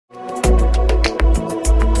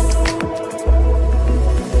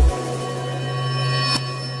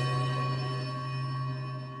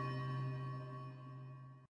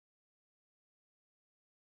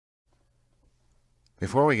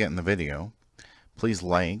Before we get in the video, please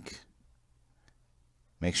like,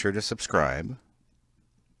 make sure to subscribe,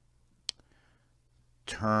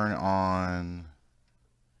 turn on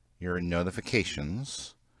your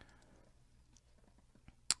notifications,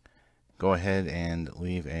 go ahead and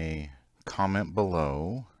leave a comment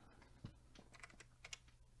below,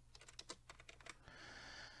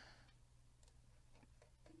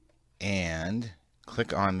 and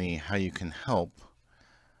click on the How You Can Help,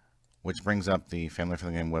 which brings up the Family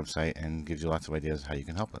Friendly Game website and gives you lots of ideas how you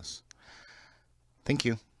can help us. Thank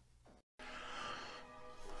you.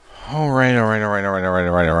 All right.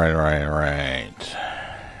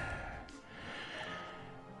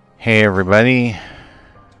 Hey everybody,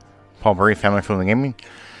 Paul Burry, Family Friendly Gaming,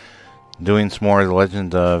 doing some more of The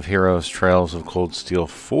Legend of Heroes Trails of Cold Steel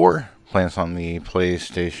 4. Playing this on the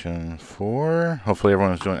PlayStation 4. Hopefully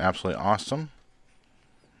everyone's doing absolutely awesome.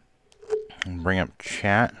 And bring up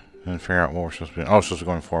chat and figure out what we're supposed to be. Oh, supposed to be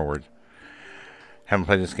going forward. Haven't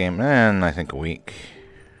played this game in, I think, a week.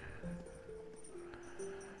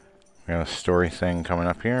 We got a story thing coming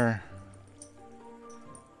up here.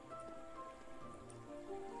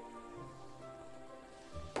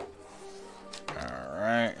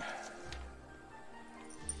 Alright.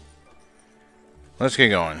 Let's get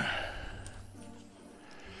going.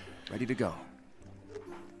 Ready to go.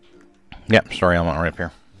 Yep, story element right up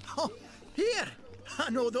here. Oh, here! I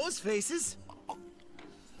know those faces.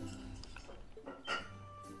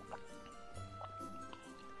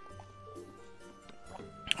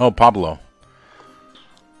 Oh, Pablo.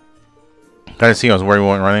 Gotta see, I was worried we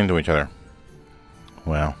wouldn't run into each other.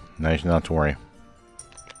 Well, now you should not have to worry.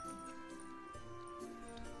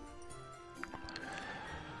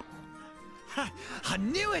 I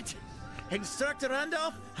knew it! Instructor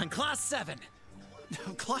Randolph and Class 7.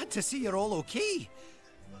 I'm glad to see you're all okay.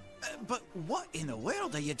 But what in the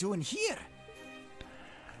world are you doing here?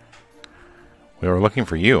 We were looking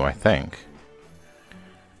for you, I think.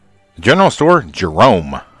 General Store,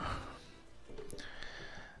 Jerome.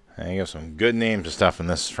 You got some good names and stuff in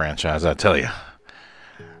this franchise, I tell you.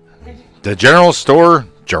 The General Store,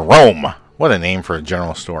 Jerome. What a name for a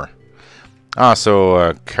general store.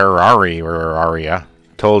 So Karari or Aria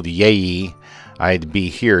told Yei I'd be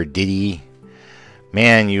here, did he?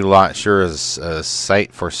 Man, you lot sure is a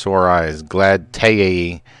sight for sore eyes. Glad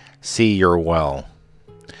Taye see you're well.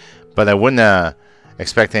 But I wouldn't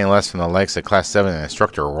expect any less from the likes of Class 7 and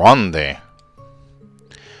Instructor Ronde.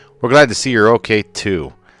 We're glad to see you're okay,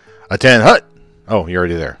 too. Attend hut! Oh, you're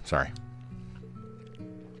already there. Sorry.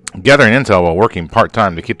 Gathering intel while working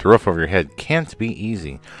part-time to keep the roof over your head can't be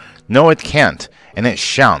easy. No, it can't, and it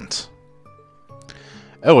shan't.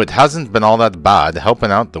 Oh, it hasn't been all that bad.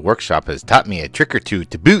 Helping out the workshop has taught me a trick or two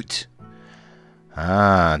to boot.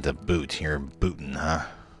 Ah, to boot. You're booting, huh?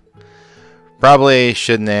 Probably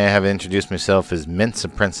shouldn't have introduced myself as Mince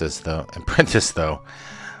Apprentice, though.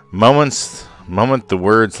 Moment the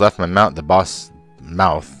words left my mouth, the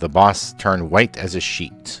boss turned white as a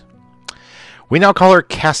sheet. We now call her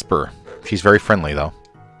Casper. She's very friendly, though.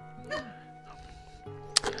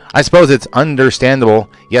 I suppose it's understandable.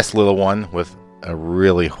 Yes, little one, with a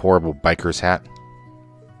really horrible biker's hat.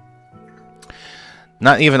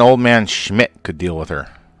 Not even old man Schmidt could deal with her.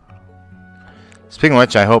 Speaking of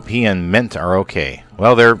which, I hope he and Mint are okay.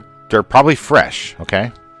 Well, they're probably fresh,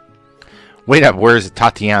 okay? Wait up, where's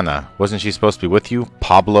Tatiana? Wasn't she supposed to be with you?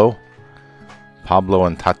 Pablo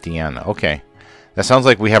and Tatiana. Okay. That sounds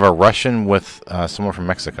like we have a Russian with someone from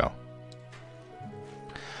Mexico.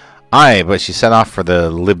 Aye, but she set off for the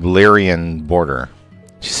Liberian border.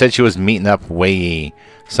 She said she was meeting up with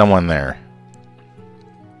someone there.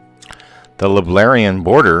 The Liberian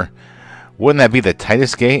border? Wouldn't that be the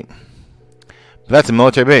tightest gate? But that's a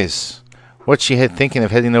military base. What's she thinking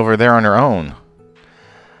of heading over there on her own?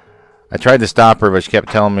 I tried to stop her, but she kept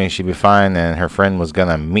telling me she'd be fine and her friend was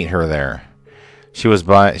gonna meet her there. She went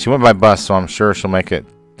by bus, so I'm sure she'll make it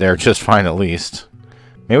there just fine at least.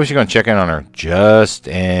 Maybe we should go and check in on her, just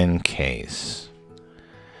in case.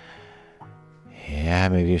 Yeah,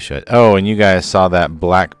 maybe you should. Oh, and you guys saw that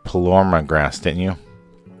black paloma grass, didn't you?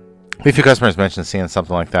 A few customers mentioned seeing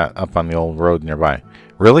something like that up on the old road nearby.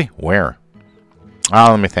 Really? Where?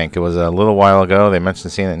 Let me think. It was a little while ago. They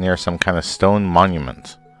mentioned seeing it near some kind of stone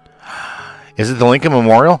monument. Is it the Lincoln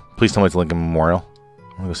Memorial? Please tell me it's the Lincoln Memorial.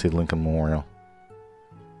 I want to go see the Lincoln Memorial.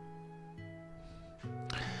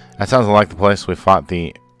 That sounds like the place we fought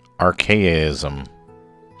the Archaism.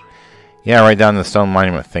 Yeah, right down the stone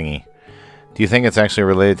monument thingy. Do you think it's actually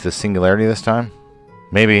related to the Singularity this time?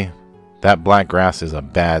 Maybe. That black grass is a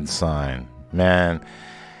bad sign. Man.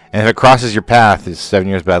 And if it crosses your path, it's 7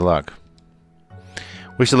 years bad luck.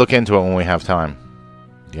 We should look into it when we have time.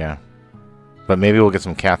 Yeah. But maybe we'll get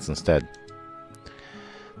some cats instead.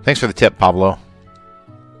 Thanks for the tip, Pablo.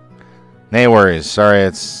 No worries. Sorry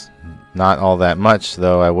it's not all that much,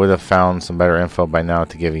 though I would have found some better info by now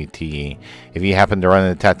to give ETE. If you happen to run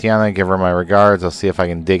into Tatiana, give her my regards. I'll see if I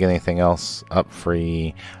can dig anything else up for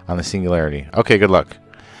you on the Singularity. Okay, good luck.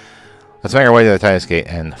 Let's make our way to the Titus Gate,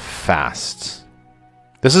 and fast.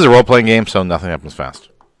 This is a role-playing game, so nothing happens fast.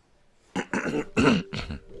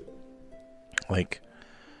 Like,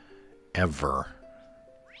 ever.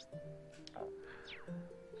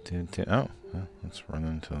 Oh, let's run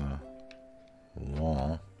into the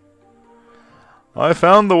wall. I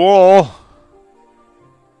found the wall!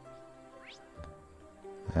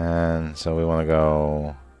 And so we want to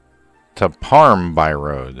go to Parm by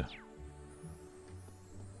road.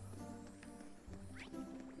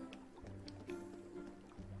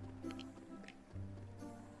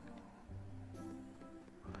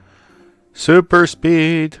 Super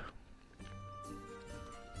speed!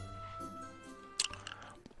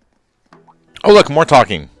 Oh look, more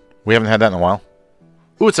talking. We haven't had that in a while.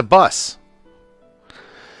 Ooh, it's a bus.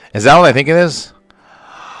 Is that what I think it is?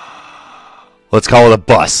 Let's call it a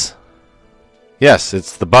bus. Yes,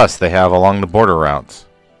 it's the bus they have along the border routes.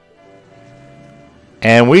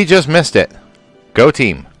 And we just missed it. Go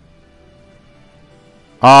team.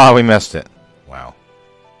 Ah, we missed it. Wow.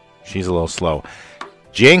 She's a little slow.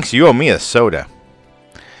 Jinx, you owe me a soda.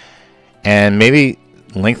 And maybe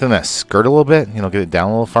lengthen that skirt a little bit. You know, get it down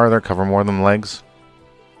a little farther. Cover more of them legs.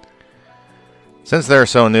 Since they're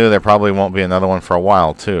so new, there probably won't be another one for a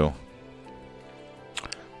while, too.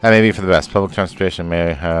 That may be for the best. Public transportation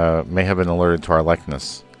may have been alerted to our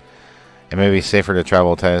likeness. It may be safer to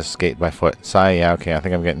travel Titus Gate by foot. Sigh, yeah, okay. I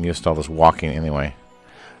think I'm getting used to all this walking anyway.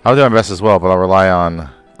 I'll do my best as well, but I'll rely on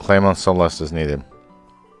Clayman Celeste as needed.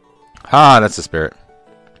 Ah, that's the spirit.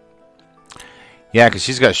 Yeah, because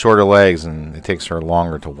she's got shorter legs, and it takes her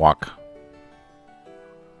longer to walk.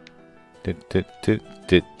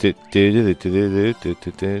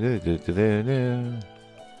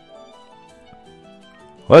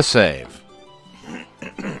 Let's save.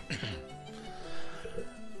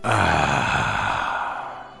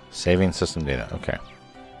 Saving system data. Okay.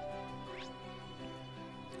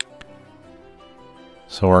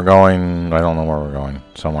 So we're going... I don't know where we're going.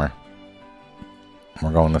 Somewhere.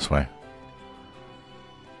 We're going this way.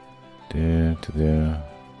 Let's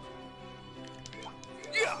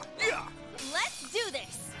do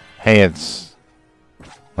this. Hey, it's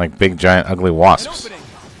like big, giant, ugly wasps.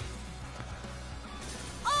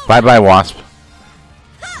 Bye-bye, wasp.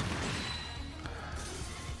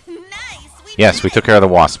 Nice. Yes, we took care of the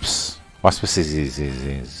wasps.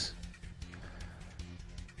 Waspies.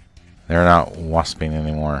 They're not wasping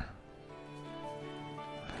anymore.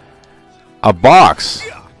 A box!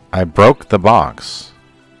 I broke the box.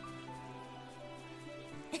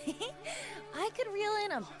 I could reel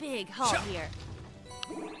in a big haul here.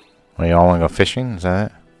 Well, y'all want to go fishing? Is that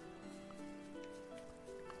it?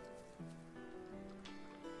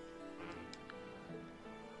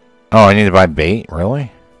 Oh, I need to buy bait?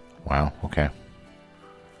 Really? Wow, okay.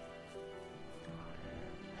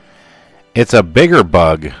 It's a bigger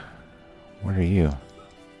bug. What are you?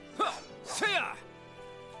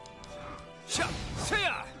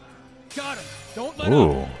 Got him. Don't let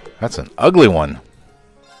Ooh, that's an ugly one.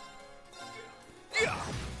 Here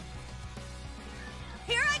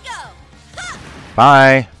I go. Ha!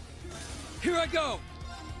 Bye. Here I go.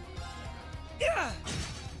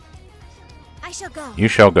 I shall go. You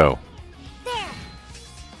shall go. There.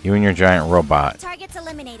 You and your giant robot. Target's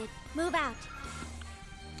eliminated. Move out.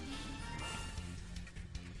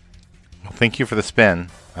 Well, thank you for the spin.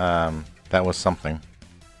 That was something.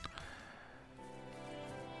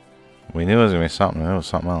 We knew it was going to be something. It was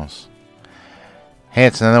something else. Hey,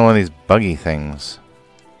 it's another one of these buggy things.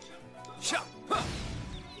 We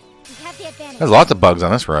have the advantage. There's lots of bugs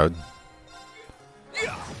on this road.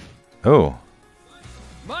 Ooh.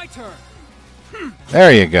 My turn.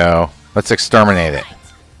 There you go. Let's exterminate it.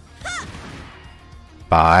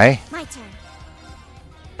 Bye. My turn.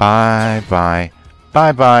 Bye, bye.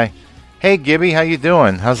 Bye, bye. Hey, Gibby, how you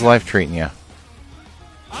doing? How's life treating you?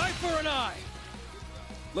 Eye for an eye.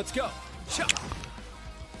 Let's go.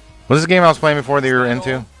 Was this game I was playing before that you were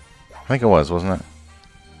into? I think it was, wasn't it?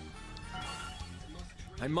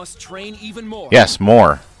 I must train even more. Yes,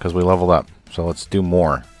 more, because we leveled up. So let's do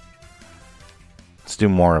more. Let's do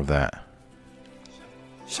more of that.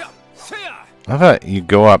 I thought you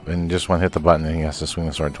go up and just want to hit the button and he has to swing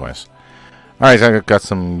the sword twice. Alright, so I got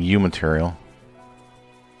some U material.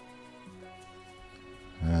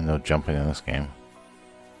 And no jumping in this game.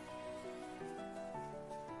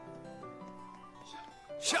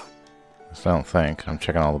 I don't think. I'm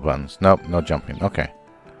checking all the buttons. Nope, no jumping. Okay.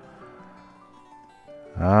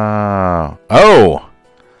 Oh!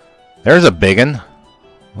 There's a biggin.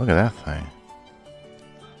 Look at that thing.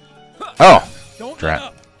 Oh! Don't Drat. let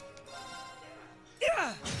up.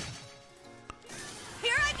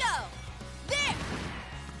 Here I go. There.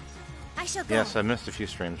 I shall go. Yes, I missed a few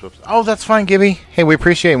streams. Whoops. Oh, that's fine, Gibby. Hey, we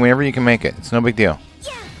appreciate it whenever you can make it. It's no big deal.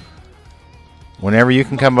 Yeah. Whenever you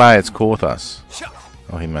can come by, it's cool with us.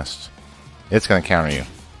 Oh, he missed. It's going to counter you.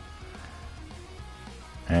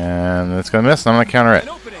 And it's going to miss, and I'm going to counter it. An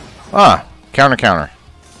opening. Ah! Counter, counter.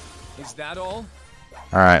 Is that all?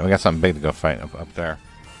 Alright, we got something big to go fight up there.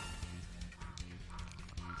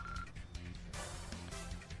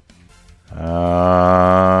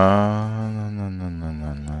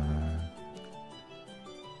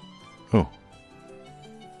 No. Ooh.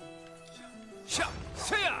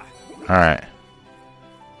 Alright.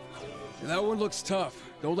 That one looks tough.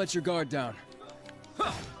 Don't let your guard down.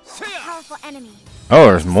 Powerful enemy. Oh,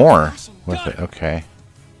 there's more with it. Okay.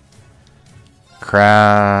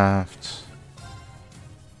 Craft.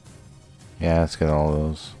 Yeah, let's get all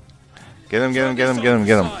those. Get him.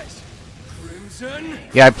 Crimson.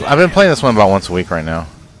 Yeah, I've been playing this one about once a week right now.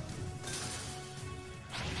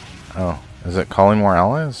 Oh, is it calling more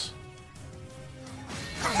allies?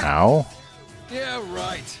 Ow. Yeah,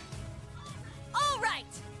 right. All right.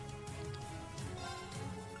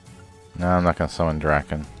 No, I'm not going to summon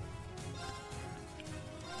Draken.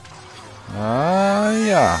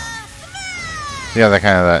 Yeah. Yeah, that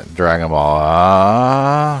kind of that Dragon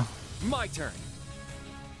Ball. My turn.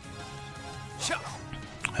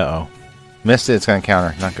 Uh-oh. Missed it, it's going to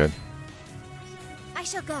counter. Not good. I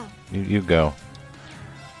shall go. You go.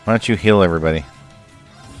 Why don't you heal everybody?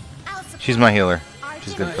 I'll support She's my healer. our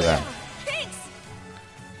She's good for general. that. Thanks.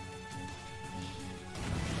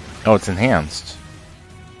 Oh, it's enhanced.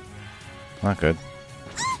 Not good.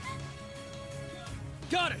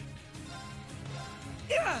 Got it.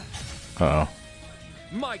 Uh-oh.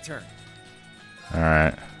 My turn.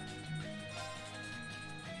 Alright.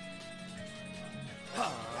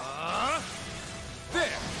 There.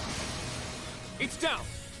 It's down.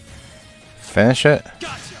 Finish it.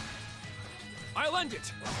 Gotcha. I'll end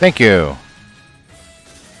it. Thank you.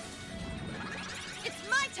 It's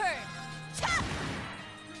my turn. Ta!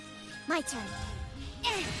 My turn.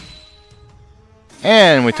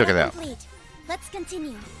 And we took it Battle out. complete. Let's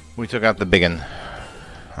continue. We took out the biggin.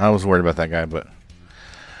 I was worried about that guy, but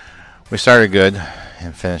we started good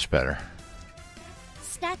and finished better.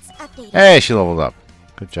 Stats updated. Hey, she leveled up.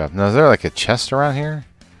 Good job. Now, is there like a chest around here?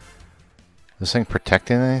 This thing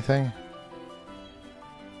protecting anything?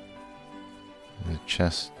 The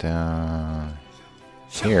chest down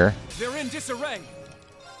here. They're in disarray.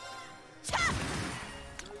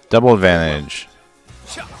 Double advantage.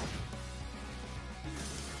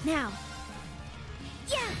 Now.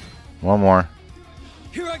 Yeah. One more.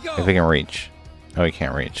 Here I go. If we can reach. Oh, he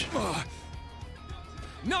can't reach.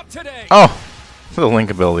 Not today. Oh! The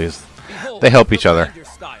Link abilities. Behold, They help each other. your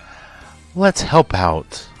style. Let's help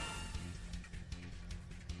out.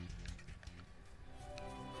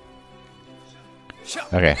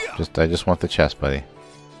 Okay, I just want the chest, buddy.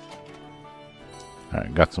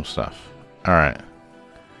 Alright, got some stuff. Alright.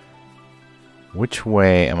 Which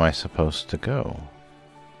way am I supposed to go?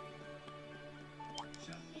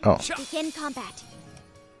 Oh. Begin combat.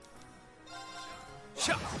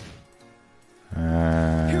 Here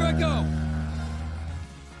I go.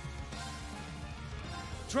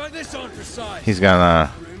 Try this on for size. He's gonna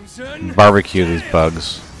Crimson. barbecue these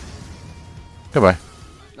bugs. Goodbye.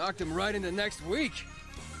 Knocked him right into next week.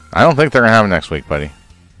 I don't think they're gonna have it next week, buddy.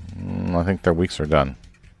 I think their weeks are done.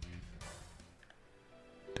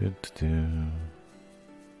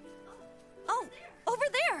 Oh, over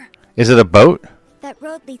there. Is it a boat? That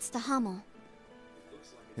road leads to Hummel.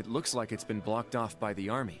 It looks like it's been blocked off by the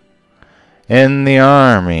army. In the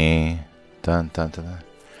army. Dun dun dun. Dun.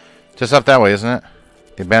 Just up that way, isn't it?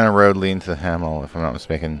 The abandoned road leading to the Hamel, if I'm not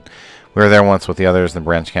mistaken. We were there once with the others in the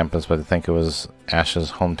branch campus, but I think it was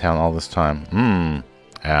Ash's hometown all this time.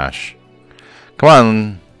 Ash. Come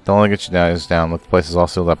on, don't let me get you guys down. Look, the place is all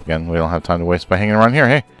sealed up again. We don't have time to waste by hanging around here,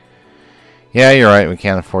 hey? Yeah, you're right. We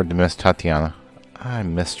can't afford to miss Tatiana. I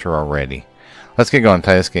missed her already. Let's get going.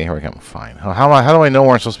 Tie this gate. Here we come. Fine. How do I know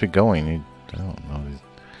where I'm supposed to be going? I don't know. You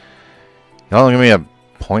don't give me a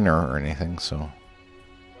pointer or anything, so...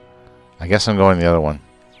 I guess I'm going the other one.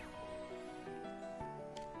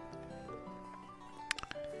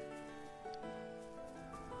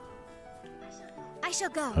 I shall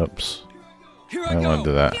go. Oops. Here I I don't want go. to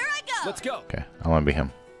do that. Here I go. Let's go. Okay, I want to be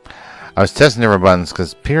him. I was testing different buttons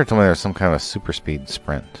because Peter told me there's some kind of a super speed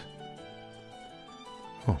sprint.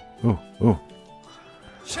 Ooh, ooh.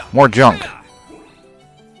 More junk.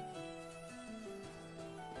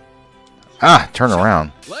 Ah, turn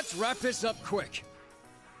around. Let's wrap this up quick.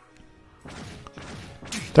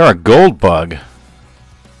 They're a gold bug.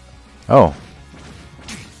 Oh.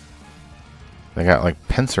 They got like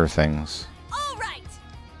pincer things. All right.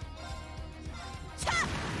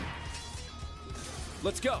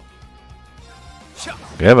 Let's go.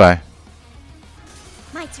 Goodbye.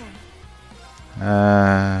 My turn.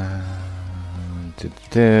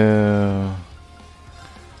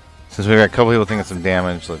 Since we got a couple people taking some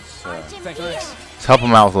damage, let's help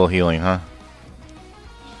them out with a little healing, huh?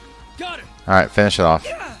 Got it. Alright, finish it off.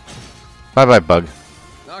 Bye-bye, bug.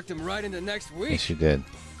 Knocked him right into next week. Yes, you did.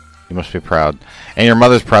 You must be proud. And your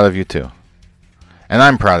mother's proud of you, too. And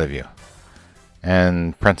I'm proud of you.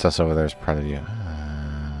 And Princess over there is proud of you.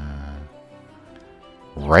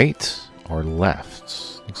 Right or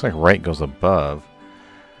left? Looks like right goes above.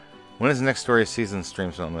 When is the next story season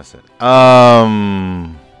stream so don't miss it?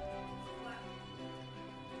 Oh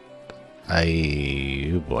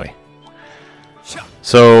boy.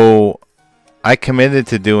 So I committed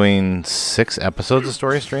to doing 6 episodes of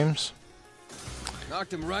story streams.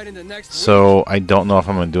 Knocked him right into next So I don't know if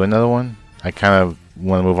I'm going to do another one. I kind of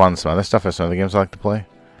want to move on to some other stuff. There's some other games I like to play.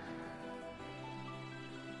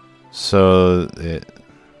 So it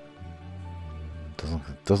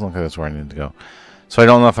doesn't look like that's where I need to go. So I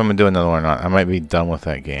don't know if I'm going to do another one or not. I might be done with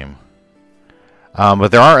that game. But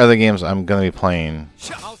there are other games I'm going to be playing.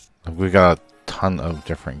 We've got a ton of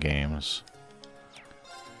different games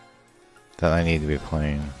that I need to be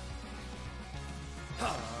playing.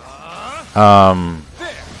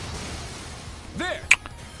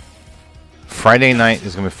 Friday night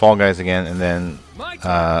is going to be Fall Guys again, and then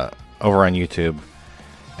over on YouTube.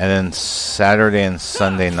 And then Saturday and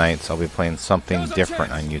Sunday nights I'll be playing something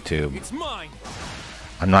different on YouTube. It's mine.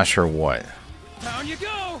 I'm not sure what. Down you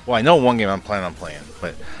go. Well, I know one game I'm planning on playing,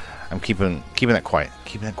 but I'm keeping it quiet.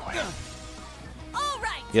 Keeping it quiet. All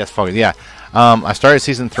right. Yes, Fall Guys. Yeah. I started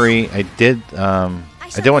season 3. I did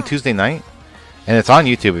one Tuesday night, and it's on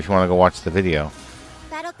YouTube if you want to go watch the video.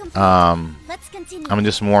 Battle complete. Let's continue. I'm gonna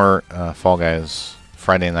do some more Fall Guys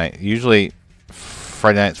Friday night. Usually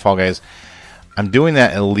Friday night's Fall Guys. I'm doing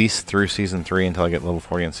that at least through season 3 until I get level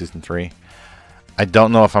 40 in season 3. I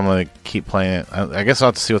don't know if I'm gonna keep playing it. I guess I'll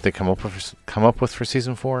have to see what they come up with for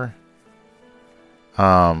season 4.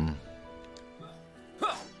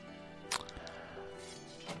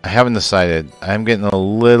 I haven't decided. I'm getting a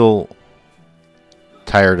little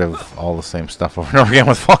tired of all the same stuff over and over again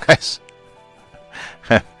with Fall Guys.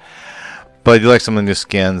 But I do like some of the new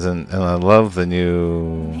skins, and I love the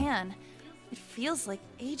new... Man, it feels like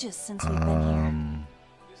ages since we've been here.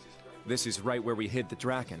 This is right where we hid the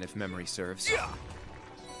Draken, if memory serves.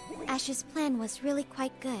 Ash's plan was really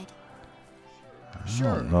quite good. I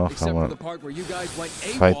don't know if I Except for want the part where you guys went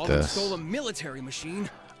fight AWOL and this. stole a military machine.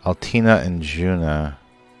 Altina and Juna.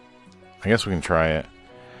 I guess we can try it.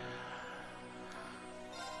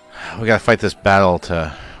 We gotta fight this battle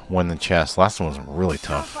to win the chest. Last one was really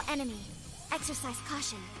tough. Powerful enemy. Exercise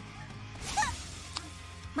caution.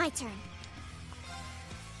 My turn.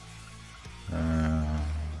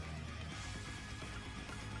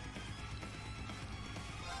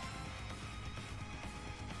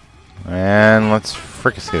 And let's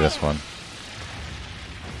fricassee this one.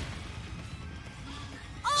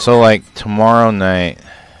 So, like, tomorrow night,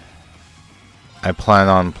 I plan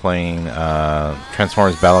on playing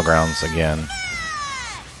Transformers Battlegrounds again.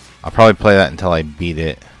 I'll probably play that until I beat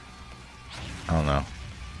it. I don't know.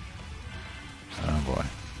 Oh boy.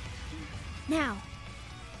 Now.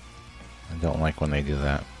 I don't like when they do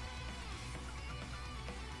that.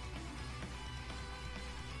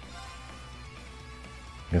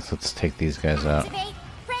 Guess let's take these guys out. Activate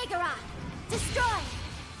Fragora. Destroy.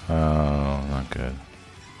 Oh, not good.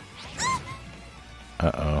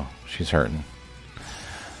 Uh-oh. She's hurting.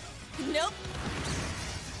 Nope.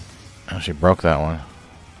 Oh, she broke that one.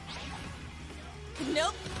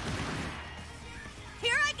 Nope.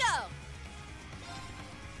 Here I go.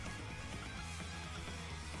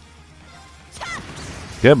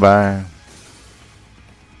 Goodbye.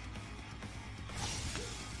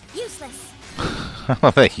 Useless. I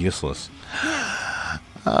love that useless.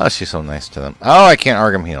 Oh, she's so nice to them. Oh, I can't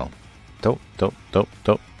Arkham heal. Dope.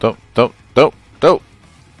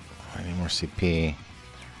 I need more CP.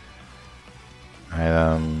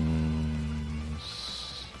 Items.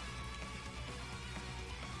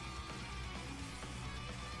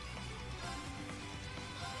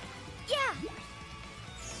 Yeah.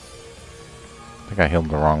 I think I healed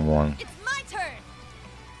the wrong one. It's my turn.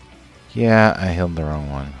 Yeah, I healed the wrong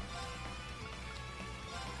one.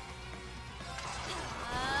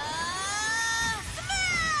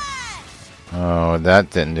 Oh, that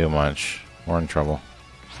didn't do much. We're in trouble.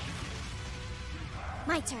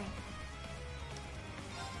 My turn.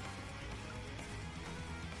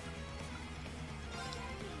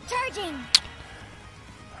 Charging.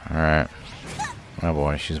 Alright. Oh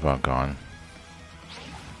boy, she's about gone.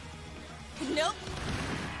 Nope.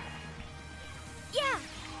 Yeah.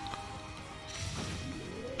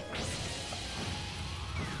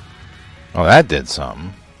 Oh, that did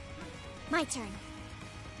something. My turn.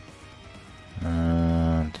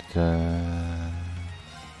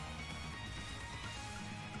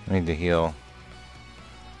 Need to heal.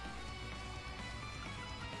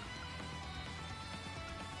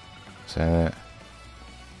 Is that it?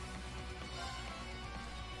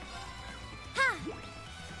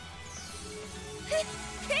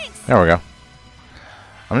 Thanks. There we go. I'm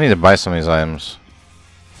gonna need to buy some of these items.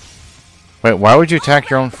 Wait, why would you attack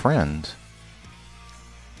your own friend?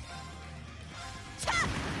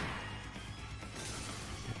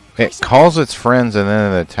 It calls its friends and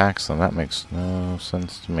then it attacks them. That makes no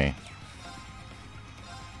sense to me.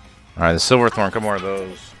 Alright, the Silverthorn, couple more of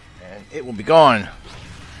those. And it will be gone.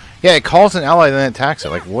 Yeah, it calls an ally and then attacks it.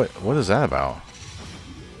 Like, what is that about?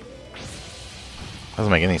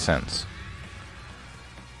 Doesn't make any sense.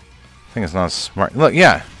 I think it's not smart. Look,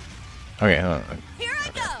 yeah. Okay, hold on. Here I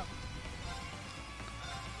go.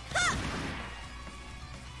 Ha!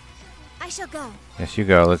 I shall go. Yes, you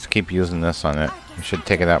go. Let's keep using this on it. We should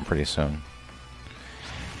take it out pretty soon.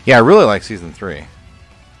 Yeah, I really like Season 3.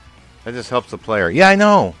 That just helps the player. Yeah, I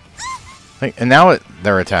know! Like, and now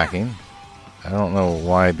they're attacking. I don't know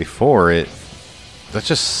why before it... That's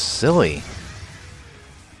just silly.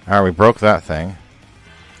 Alright, we broke that thing.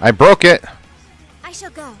 I broke it! I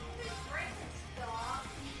shall go.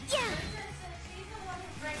 Yeah.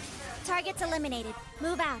 Targets eliminated.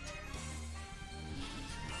 Move out.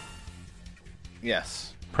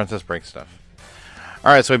 Yes. Princess breaks stuff.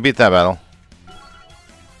 Alright, so we beat that battle.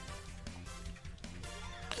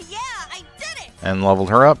 Yeah, I did it. And leveled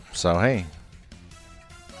her up, so hey.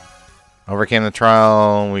 Overcame the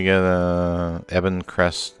trial, we get a Ebon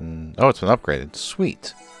Crest, and oh, it's been upgraded.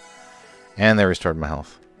 Sweet. And they restored my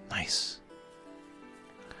health. Nice.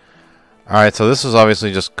 Alright, so this is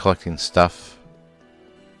obviously just collecting stuff.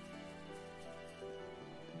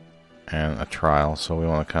 And a trial, so we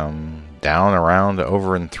want to come down, around,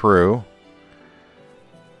 over, and through.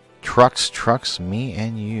 Trucks, me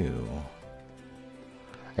and you.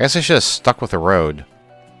 I guess I should have stuck with the road.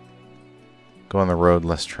 Go on the road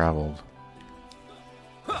less traveled.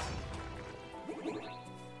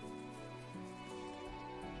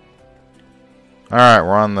 Alright,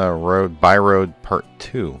 we're on the road, by road part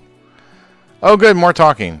 2. Oh good, more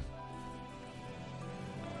talking.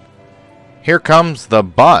 Here comes the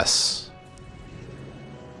bus.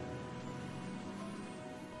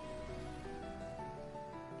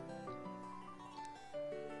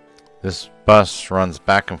 This bus runs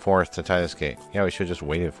back and forth to Titus Gate. Yeah, we should have just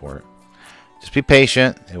waited for it. Just be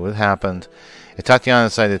patient. It would have happened. If Tatiana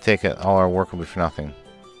decided to take it, all our work will be for nothing.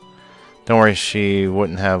 Don't worry, she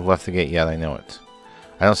wouldn't have left the gate yet, I know it.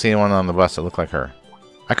 I don't see anyone on the bus that looked like her.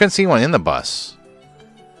 I couldn't see anyone in the bus.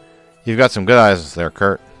 You've got some good eyes there,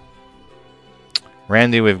 Kurt.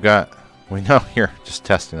 Randy, we know you're just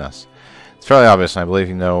testing us. It's fairly obvious, and I believe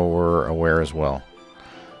you know we're aware as well.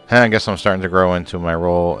 And I guess I'm starting to grow into my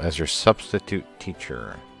role as your substitute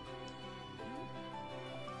teacher.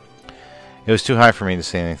 It was too high for me to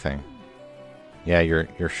say anything. Yeah,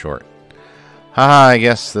 you're short. Haha, I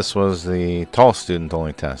guess this was the tall student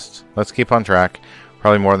only test. Let's keep on track.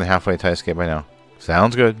 Probably more than halfway to escape by now.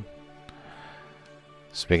 Sounds good.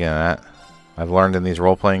 Speaking of that, I've learned in these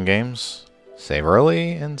role-playing games, save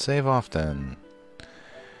early and save often.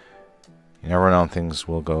 You never know when things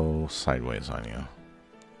will go sideways on you.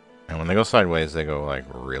 And when they go sideways, they go like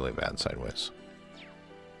really bad sideways.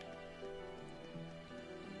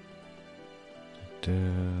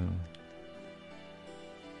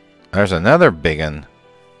 There's another big one.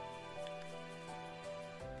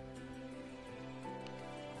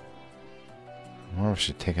 I wonder if we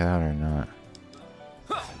should take it out or not.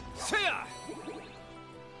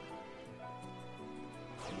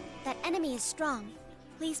 That enemy is strong.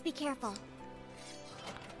 Please be careful.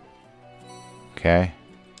 Okay.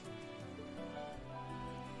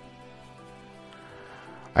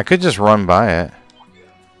 I could just run by it.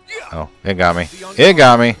 Oh, it got me. It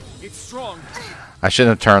got me. It's strong. I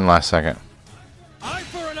shouldn't have turned last second. Eye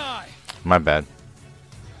for an eye. My bad.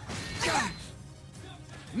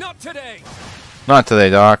 Not today. Not today,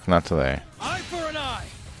 Doc. Not today. Eye for an eye.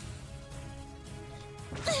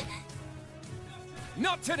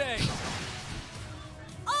 Not today.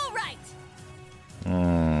 All right.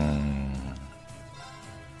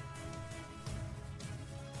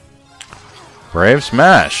 Brave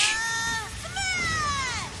smash.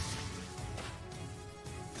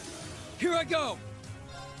 Here I go.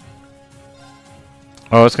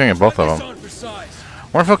 Oh, it's gonna get both of This them. on for size. I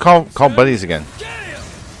wonder if he'll call buddies again. Get him.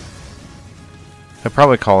 He'll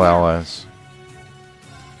probably call allies.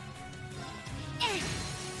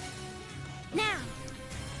 Now,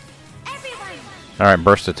 everyone. Alright,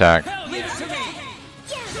 burst attack. Leave it to me.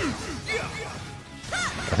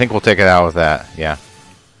 I think we'll take it out with that. Yeah.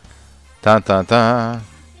 Dun dun dun.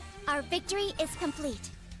 Our victory is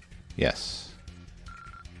complete. Yes.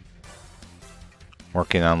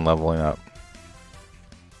 Working on leveling up.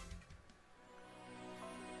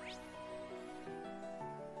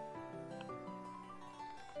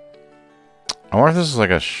 I wonder if this is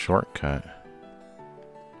like a shortcut.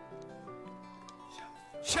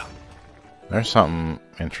 There's something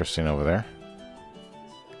interesting over there.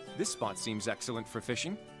 This spot seems excellent for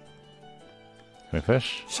fishing. Can we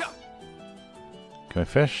fish? Can we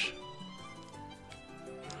fish?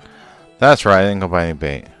 That's right, I didn't go buy any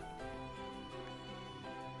bait.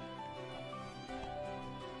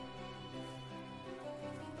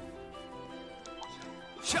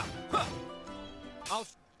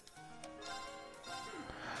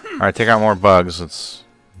 Alright, take out more bugs. It's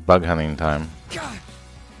bug hunting time.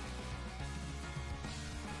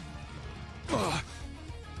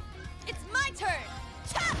 It's my turn.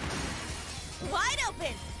 Chop! Wide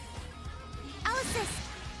open. I'll assist.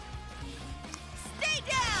 Stay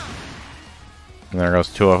down. And there goes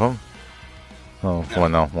two of them. Oh, well,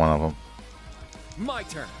 no, one of them. My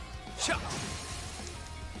turn. Chop.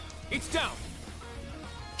 It's down.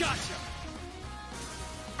 Gotcha.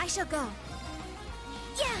 I shall go.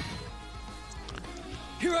 Yeah.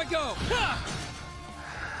 Here I go. Ha!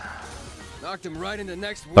 Knocked him right in the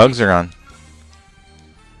next week. Bugs are gone.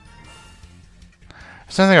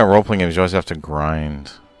 It's something about role-playing games. You always have to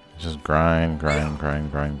grind. Just grind, grind,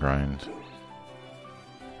 grind, grind, grind.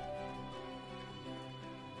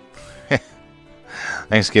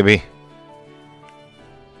 Thanks, Gibby.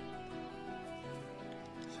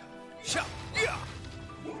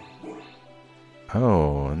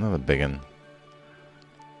 Oh, another big one.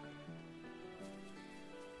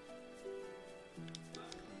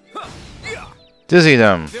 Dizzy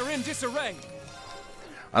them. They're in disarray.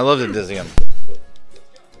 I love to dizzy them.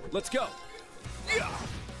 Let's go.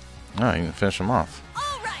 Oh, you can finish them off.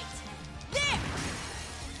 All right. There.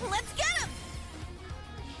 Let's get him.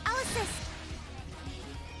 I'll assist.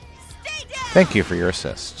 Stay down. Thank you for your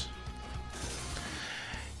assist.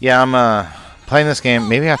 Yeah, I'm playing this game.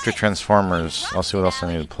 Maybe after Transformers, I'll see what else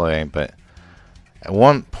I need to play. But at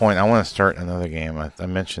one point, I want to start another game. I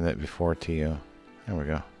mentioned it before to you. There we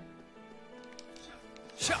go.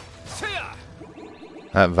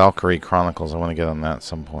 That Valkyrie Chronicles, I want to get on that at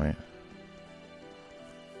some point.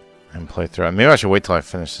 And play through it. Maybe I should wait till I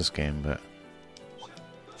finish this game, but...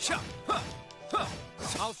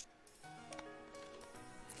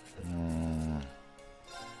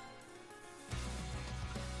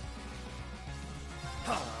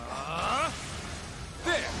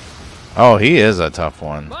 Oh, he is a tough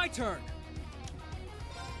one. My turn.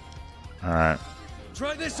 Alright.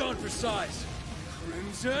 Try this on for size.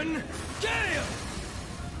 Crimson, get him!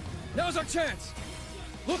 Now's our chance.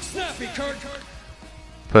 Look snappy, Kurt.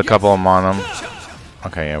 Put a couple of them on him.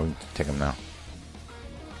 Okay, yeah, we can take him now.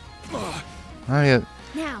 Oh, yeah.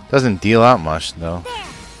 Now. Doesn't deal out much, though. There.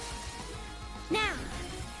 Now.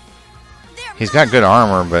 He's got good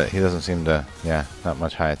armor, but he doesn't seem to... Yeah, not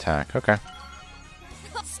much high attack. Okay.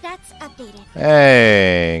 Stats updated.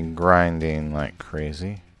 Hey, grinding like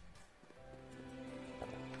crazy.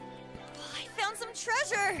 I found some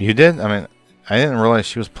treasure. You did? I mean, I didn't realize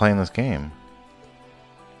she was playing this game.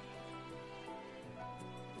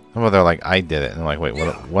 Well, they're like, I did it, and they're like, wait,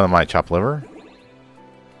 what am I, chopped liver?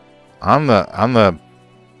 I'm the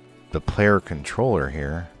player controller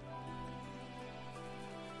here.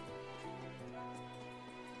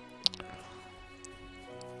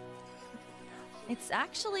 It's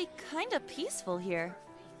actually kind of peaceful here,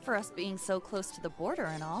 for us being so close to the border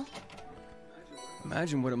and all.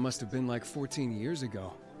 Imagine what it must have been like 14 years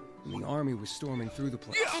ago, when the army was storming through the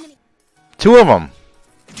place. Enemy. Two of them.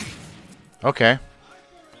 Okay.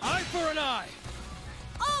 Eye for an eye.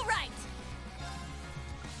 All right.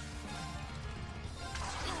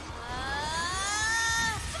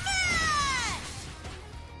 Smash!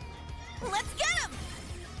 Let's get him.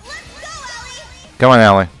 Let's go, Ellie. Come on,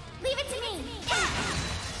 Allie. Leave it to me.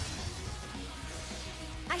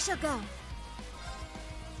 I shall go.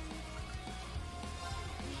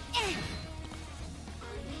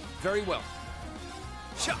 Very well.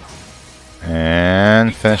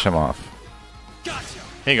 And finish him off. Gotcha.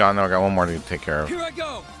 He gone. No, I got one more to take care of. Here I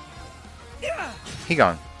go. Yeah. He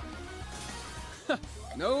gone.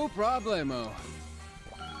 No problemo.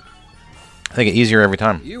 I think it easier every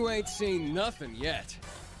time. You ain't seen nothing yet.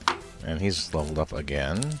 And he's leveled up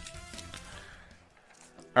again.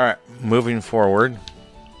 Alright, moving forward.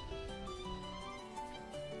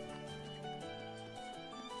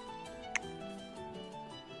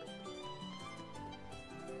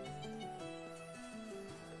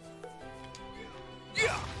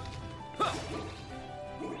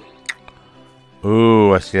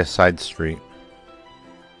 Ooh, I see a side street.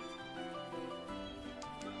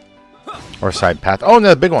 Or side path. Oh, no,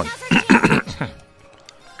 the big one.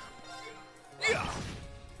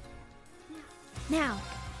 Now.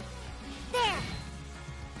 There.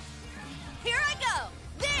 Here I go!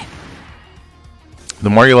 There! The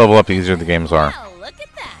more you level up, the easier the games are. Wow, look at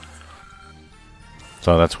that!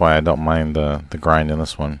 So that's why I don't mind the grind in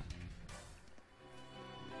this one.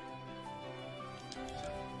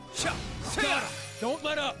 Got him. Don't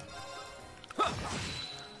let up.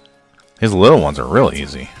 His little ones are really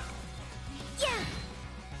easy. Yeah!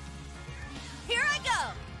 Here I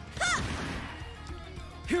go! Ha!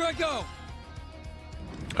 Here I go.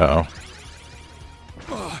 Uh-oh.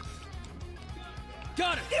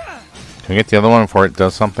 Got it. Yeah. Can we get the other one before it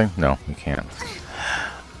does something? No, we can't.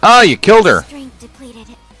 Oh, you killed her! Strength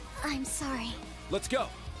depleted. I'm sorry. Let's go.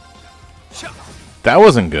 That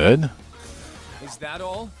wasn't good. Is that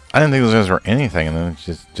all? I didn't think those guys were anything, and then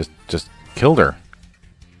it just killed her.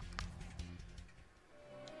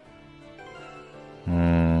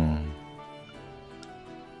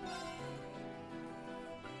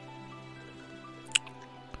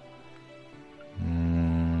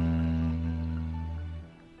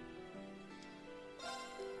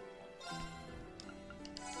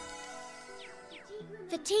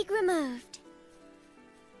 Fatigue removed.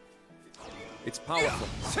 It's powerful.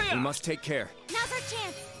 We must take care. Now's our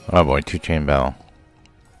chance. Oh boy, 2-chain battle.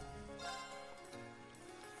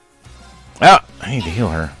 Ah, I need to heal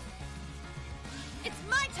her. It's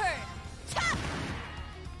my turn! Ta!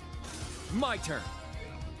 My turn.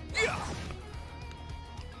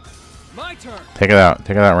 My turn. Take it out.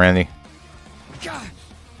 Take it out, Randy. Got it.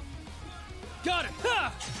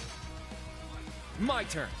 Ha! My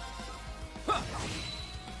turn.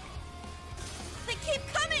 They keep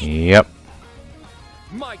coming! Yep.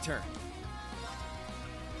 My turn.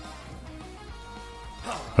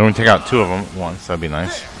 I'm gonna take out 2 of them at once. That'd be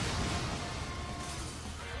nice.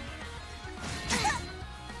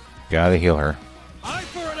 Gotta heal her. Eye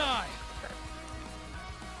for an eye.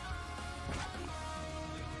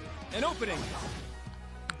 An opening.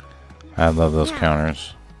 I love those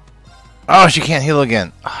counters. Oh, she can't heal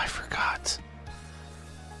again. Oh, I forgot.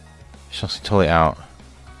 She's totally out.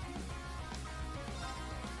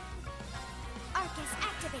 Arcus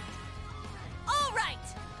activate. All right!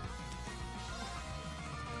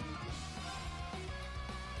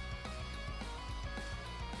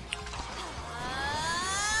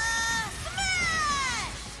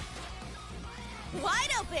 Smash!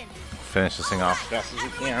 Wide open! Finish this thing off as fast as we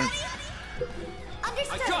can.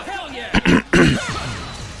 Understood. Hell yeah.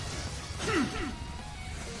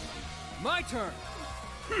 My turn.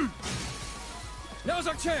 Now's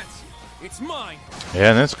our chance. It's mine.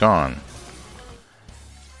 Yeah, and it's gone.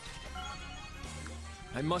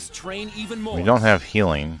 I must train even more. We don't have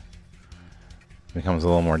healing. It becomes a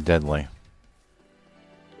little more deadly.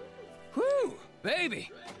 Whew,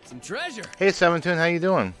 baby. Some treasure. Hey, 17, how you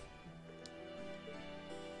doing?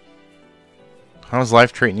 How's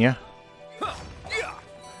life treating you?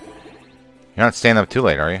 You're not staying up too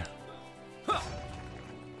late, are you?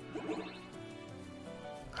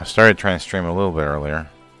 I started trying to stream a little bit earlier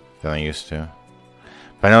than I used to.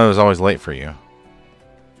 But I know it was always late for you.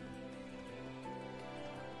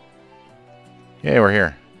 Yay, we're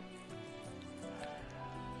here.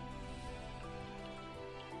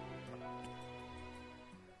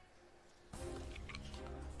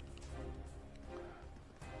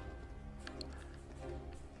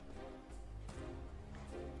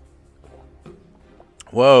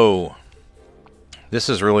 Whoa. This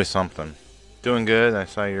is really something. Doing good. I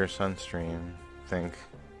saw your son stream. Think.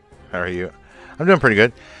 How are you? I'm doing pretty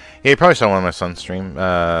good. Yeah, you probably saw one of my son's stream.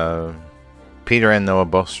 Peter and Noah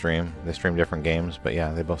both stream. They stream different games, but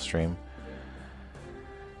yeah, they both stream.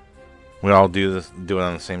 We all do it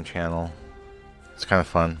on the same channel. It's kind of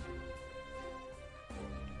fun.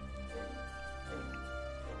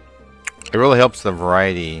 It really helps the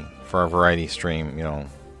variety for a variety stream, you know,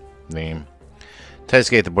 name.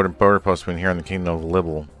 Titusgate, the border post between here and the Kingdom of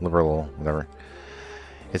Liberal, whatever.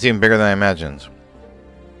 It's even bigger than I imagined.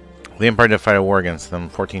 The Empire did fight a war against them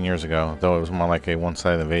 14 years ago, though it was more like a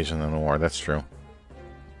one-sided invasion than a war. That's true.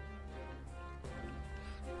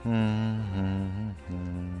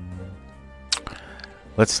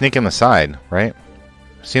 Let's sneak in the side, right?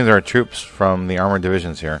 Seems there are troops from the armored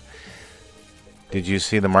divisions here. Did you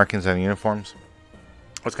see the markings on the uniforms?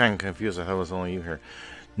 I was kind of confused. I thought it was only you here.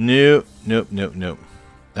 Nope, nope, nope, nope.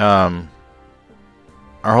 Our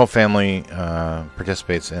whole family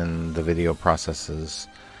participates in the video processes.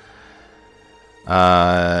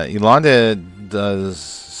 Yolanda does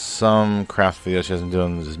some craft videos. She hasn't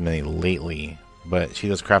done as many lately, but she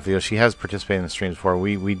does craft videos. She has participated in streams before.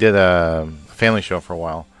 We did a family show for a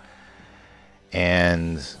while,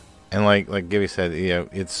 and like Gibby said, you know,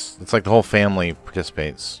 it's like the whole family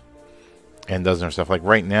participates and does their stuff. Like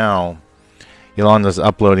right now, Yolanda's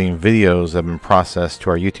uploading videos that have been processed to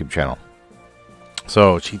our YouTube channel,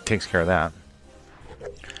 so she takes care of that.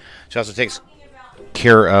 She also takes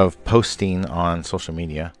care of posting on social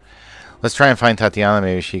media. Let's try and find Tatiana.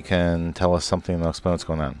 Maybe she can tell us something and explain what's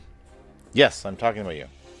going on. Yes, I'm talking about you.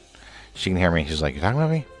 She can hear me. She's like, "You're talking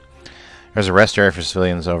about me?" There's a rest area for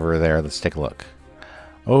civilians over there. Let's take a look.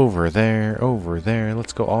 Over there, over there.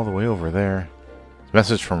 Let's go all the way over there.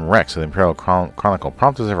 Message from Rex of the Imperial Chronicle.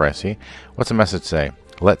 Prompt as ever, I see. What's the message say?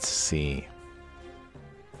 Let's see.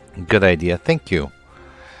 Good idea. Thank you.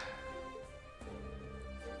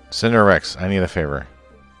 Senator Rex, I need a favor.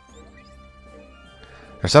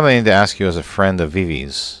 There's something I need to ask you as a friend of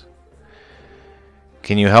Vivi's.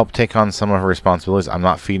 Can you help take on some of her responsibilities? I'm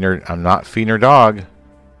not feeding her dog.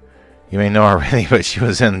 You may know already, but she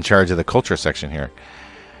was in charge of the culture section here.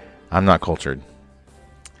 I'm not cultured.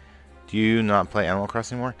 Do you not play Animal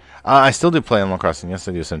Crossing anymore? I still do play Animal Crossing. Yes,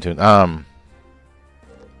 I do some too.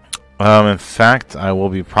 In fact, I will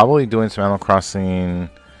be probably doing some Animal Crossing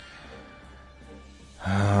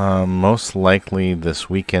most likely this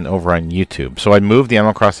weekend over on YouTube. So I moved the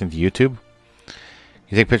Animal Crossing to YouTube.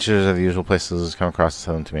 You take pictures of the usual places, come across and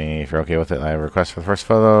send them to me. If you're okay with it, I have a request for the first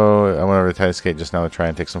photo. I went over to Titus Gate just now to try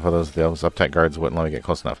and take some photos. The uptight guards wouldn't let me get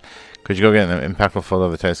close enough. Could you go get an impactful photo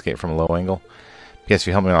of the Titus Gate from a low angle? Yes, if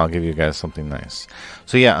you help me, I'll give you guys something nice.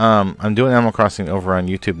 So yeah, I'm doing Animal Crossing over on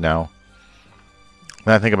YouTube now.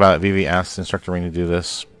 When I think about it, Vivi asked Instructor Ring to do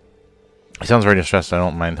this. He sounds very distressed. I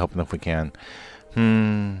don't mind helping if we can.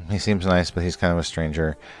 He seems nice, but he's kind of a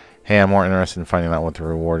stranger. Hey, I'm more interested in finding out what the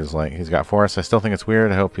reward is like he's got for us. I still think it's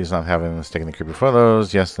weird. I hope he's not having us taking the creepy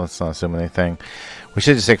photos. Yes, let's not assume anything. We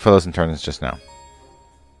should just take photos and turn this just now.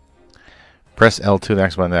 Press L2 the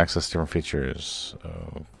X button to access different features.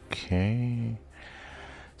 Okay.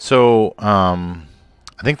 So, I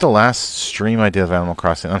think the last stream I did of Animal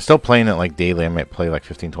Crossing, I'm still playing it like daily. I might play like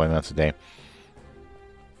 15-20 minutes a day.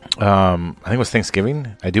 I think it was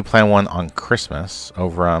Thanksgiving. I do plan one on Christmas. I'm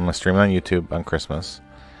going to stream it on YouTube on Christmas.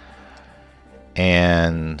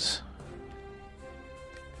 And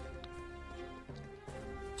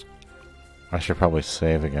I should probably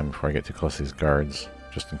save again before I get too close to these guards,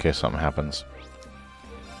 just in case something happens.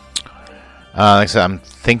 Like I said, I'm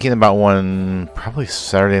thinking about one probably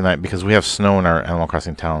Saturday night because we have snow in our Animal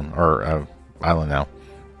Crossing town or island now,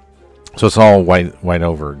 so it's all whited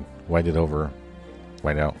over, white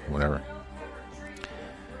out, whatever.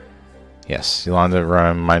 Yes, Yolanda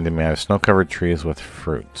reminded me I have snow-covered trees with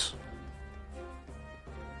fruit.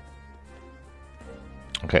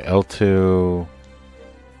 Okay, L2.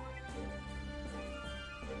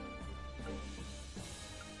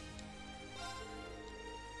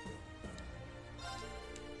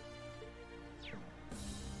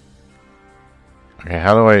 Okay,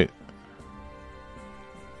 how do I...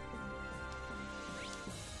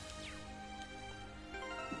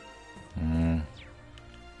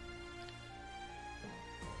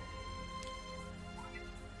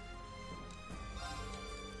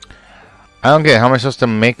 I don't get it. How am I supposed to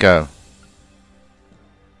make a...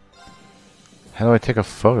 How do I take a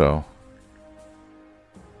photo?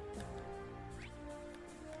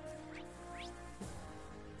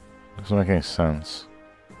 Doesn't make any sense.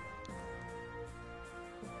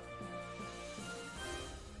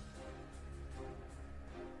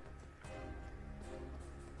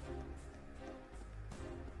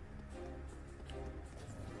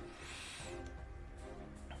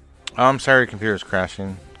 Oh, I'm sorry your computer's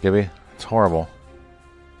crashing, Gibby. It's horrible.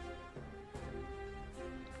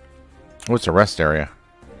 What's the rest area?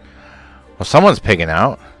 Well, someone's pigging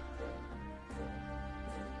out.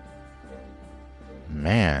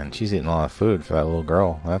 Man, she's eating a lot of food for that little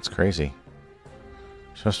girl. That's crazy.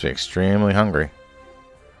 She must be extremely hungry.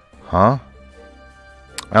 Huh?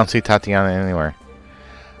 I don't see Tatiana anywhere.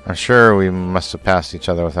 I'm sure we must have passed each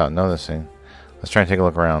other without noticing. Let's try and take a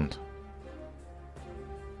look around.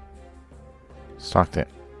 talk to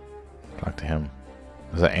him.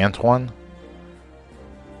 Is it Antoine?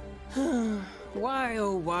 Why,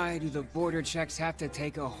 oh why do the border checks have to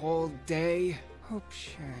take a whole day? Hope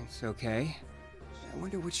Sharon's okay. I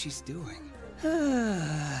wonder what she's doing.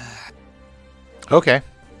 Okay.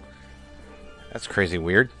 That's crazy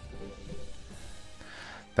weird.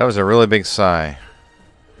 That was a really big sigh.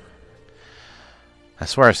 I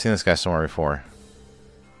swear I've seen this guy somewhere before.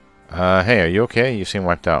 Hey, are you okay? You seem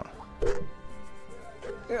wiped out.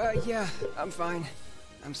 Yeah, I'm fine.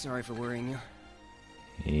 I'm sorry for worrying you.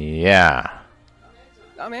 Yeah.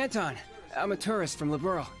 I'm Anton. I'm a tourist from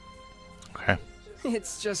Liberl. Okay.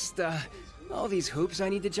 It's just, all these hoops I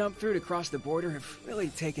need to jump through to cross the border have really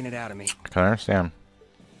taken it out of me. I can understand.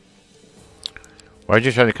 Why did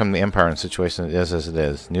you try to come to the Empire in a situation that is as it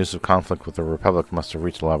is? News of conflict with the Republic must have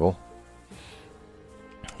reached a level.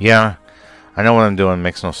 Yeah. I know what I'm doing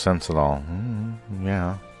makes no sense at all.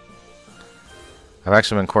 Yeah. I've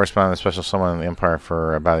actually been corresponding with Special Someone in the Empire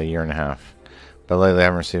for about a year and a half. But lately I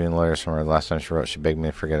haven't received any letters from her. The last time she wrote, she begged me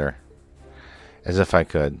to forget her. As if I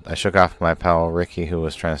could. I shook off my pal Ricky, who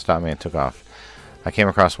was trying to stop me, and took off. I came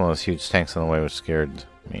across one of those huge tanks on the way, which scared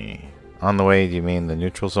me. On the way, do you mean the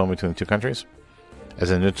neutral zone between the two countries? As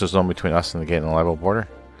a neutral zone between us and the gate and the Libel border?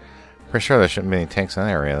 Pretty sure there shouldn't be any tanks in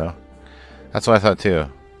that area, though. That's what I thought, too.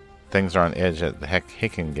 Things are on edge at the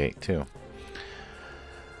Hicken gate, too.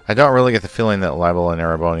 I don't really get the feeling that Libel and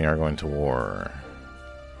Ereboni are going to war.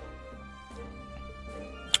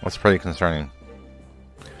 That's pretty concerning.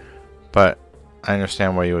 But I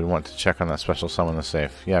understand why you would want to check on that special summon in the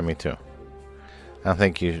safe. Yeah, me too. I don't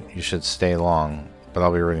think you should stay long, but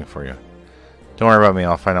I'll be rooting for you. Don't worry about me,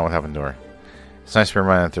 I'll find out what happened to her. It's nice to be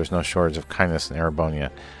reminded that there's no shortage of kindness in Erebonia.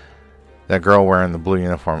 That girl wearing the blue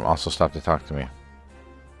uniform also stopped to talk to me.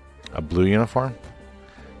 A blue uniform?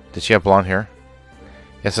 Did she have blonde hair?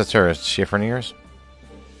 Yes, that's her. Is she a friend of yours?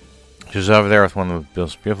 She was over there with one of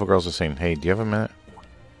those beautiful girls I've seen. Hey, do you have a minute?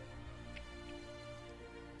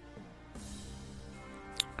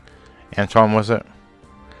 Antoine, was it?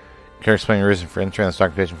 Can you explain your reason for entering this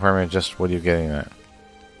occupation for me? Just what are you getting at?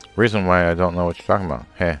 Reason why I don't know what you're talking about.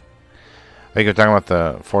 Hey. I think you're talking about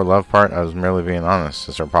the for love part. I was merely being honest.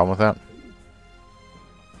 Is there a problem with that?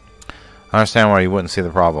 I understand why you wouldn't see the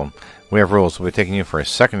problem. We have rules. We'll be taking you for a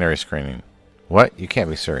secondary screening. What? You can't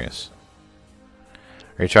be serious.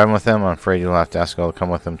 Are you traveling with them? I'm afraid you'll have to ask all to come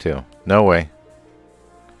with them too. No way.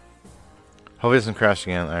 Hope it doesn't crash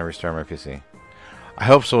again and I restart my PC. I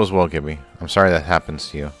hope so as well, Gibby. I'm sorry that happens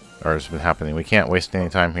to you. Or has been happening. We can't waste any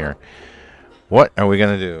time here. What are we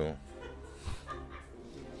going to do?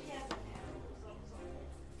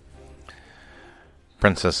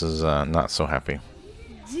 Princess is not so happy.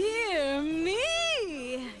 Dear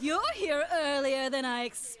me! You're here earlier than I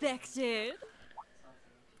expected.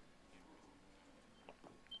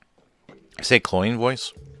 Say cloying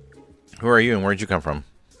voice? Who are you and where'd you come from?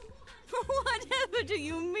 Whatever do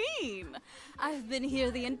you mean? I've been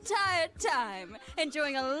here the entire time,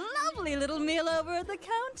 enjoying a lovely little meal over at the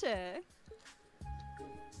counter.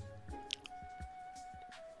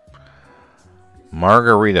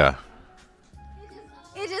 Margarita.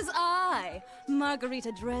 It is I,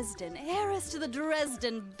 Margarita Dresden, heiress to the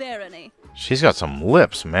Dresden barony. She's got some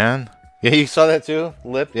lips, man. Yeah, you saw that too?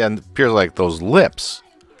 Lip? Yeah, it appears like those lips.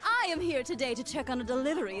 I am here today to check on a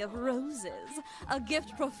delivery of roses, a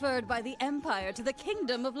gift preferred by the Empire to the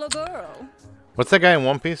Kingdom of Liberl. What's that guy in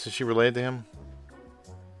One Piece? Is she related to him?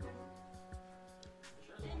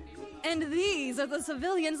 And these are the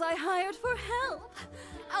civilians I hired for help.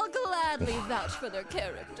 I'll gladly vouch for their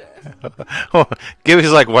character.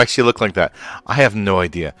 Gibby's like, why she look like that? I have no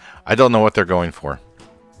idea. I don't know what they're going for.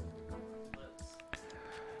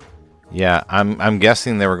 Yeah, I'm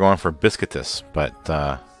guessing they were going for Biscuitus, but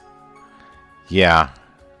yeah.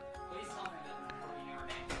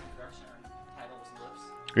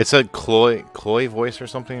 It said Cloy voice or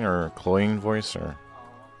something, or cloying voice, or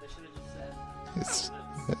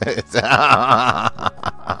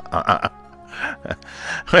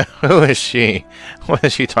who is she? What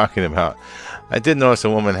is she talking about? I did notice a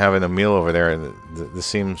woman having a meal over there. This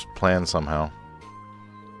seems planned somehow.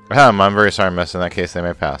 I'm very sorry, miss. In that case, they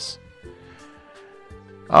may pass.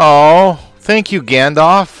 Oh, thank you,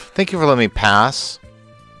 Gandalf. Thank you for letting me pass.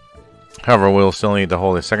 However, we'll still need to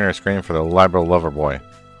hold a secondary screening for the Liberl Lover Boy.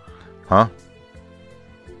 Huh?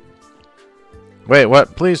 Wait,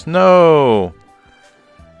 what? Please, no!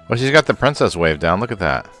 Well, she's got the princess wave down. Look at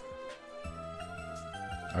that.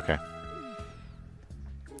 Okay.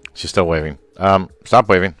 She's still waving. Stop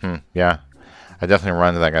waving. Yeah. I definitely run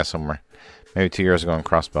into that guy somewhere. Maybe 2 years ago in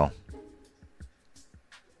Crossbell.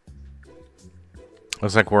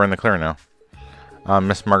 Looks like we're in the clear now.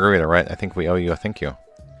 Miss Margarita, right? I think we owe you a thank you.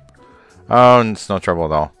 Oh, it's no trouble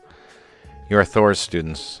at all. You are Thor's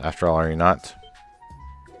students, after all, are you not?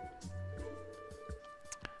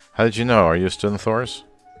 How did you know? Are you a student of Thor's?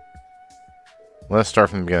 Let's start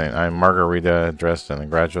from the beginning. I'm Margarita Dresden, a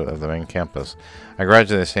graduate of the main campus. I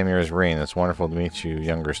graduated the same year as Rean. It's wonderful to meet you,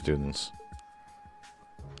 younger students.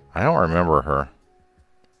 I don't remember her.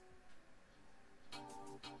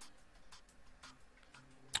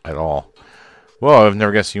 At all. Well, I've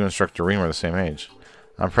never guessed you and Instructor Rean were the same age.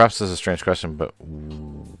 Perhaps this is a strange question, but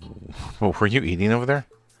were you eating over there?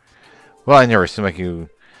 Well, I never seemed like you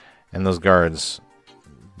and those guards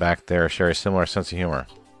back there share a similar sense of humor.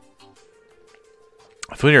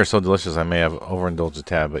 Food here is so delicious I may have overindulged a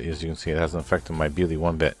tad, but as you can see, it hasn't affected my beauty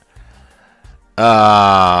one bit.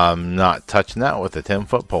 I'm not touching that with a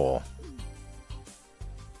 10-foot pole.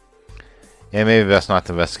 Yeah, maybe best not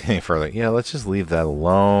to investigate any further. Yeah, let's just leave that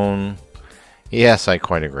alone. Yes, I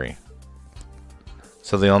quite agree.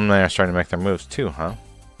 So the alumni are starting to make their moves too, huh?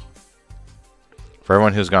 For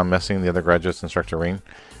everyone who's gone missing, the other graduates, Instructor Rean,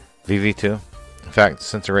 Vivi too. In fact,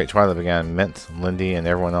 since the Great Twilight began, Mint, Lindy, and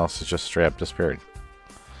everyone else has just straight up disappeared.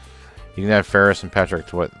 You can add Ferris and Patrick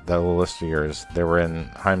to what that little list of yours. They were in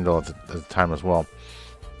Heimdall at the time as well.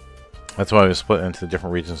 That's why we split into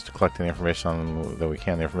different regions to collect any information on them that we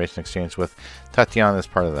can. The information exchange with Tatiana is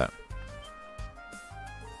part of that.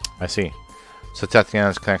 I see. So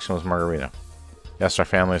Tatiana's connection was Margarita. Yes, our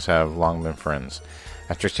families have long been friends.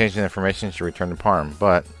 After exchanging information, she returned to Parm.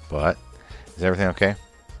 But, is everything okay?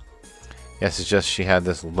 Yes, it's just she had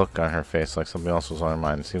this look on her face like something else was on her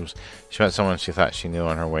mind. It seems she met someone she thought she knew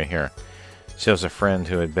on her way here. She was a friend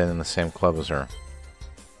who had been in the same club as her.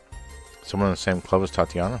 Someone in the same club as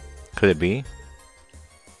Tatiana? Could it be?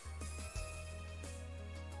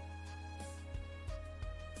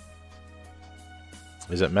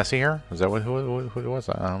 Is it Messy here? Is that who it was?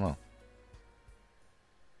 I don't know.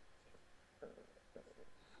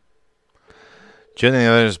 Jin and the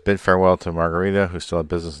others bid farewell to Margarita, who still had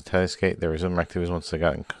business at Teleskate. They resumed activities once they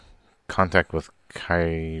got in contact with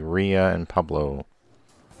Kyria and Pablo.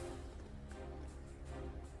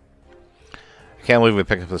 I can't believe we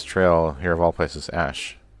picked up this trail here of all places,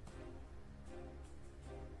 Ash.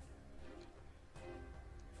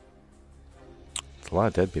 It's a lot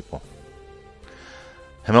of dead people.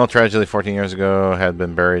 Himmel, tragedy 14 years ago, had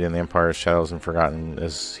been buried in the Empire's shadows and forgotten.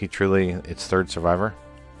 Is he truly its third survivor?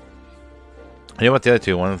 You know what, the other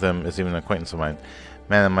two, one of them is even an acquaintance of mine.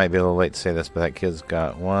 Man, it might be a little late to say this, but that kid's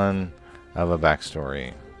got one of a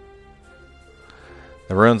backstory.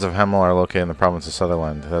 The ruins of Himmel are located in the province of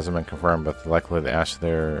Sutherland. It hasn't been confirmed, but the likelihood the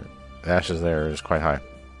ashes there is quite high.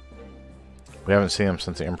 We haven't seen him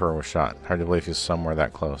since the Emperor was shot. Hard to believe he's somewhere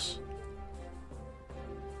that close.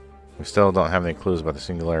 We still don't have any clues about the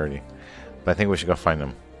singularity, but I think we should go find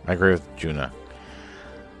him. I agree with Juna.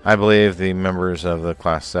 I believe the members of the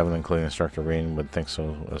Class 7, including Instructor Rean, would think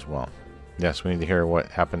so as well. Yes, we need to hear what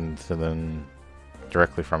happened to them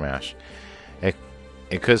directly from Ash.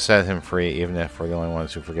 It could set him free, even if we're the only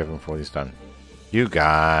ones who forgive him for what he's done. You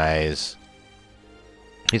guys!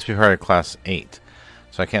 He's part of Class 8,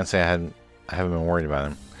 so I can't say I haven't been worried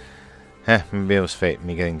about him. Maybe it was fate,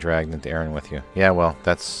 me getting dragged into Erin with you. Yeah, well,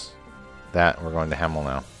 that's that. We're going to Himmel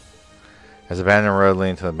now. There's an abandoned road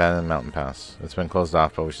leading to the abandoned mountain pass. It's been closed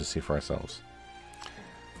off, but we should see for ourselves.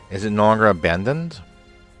 Is it no longer abandoned?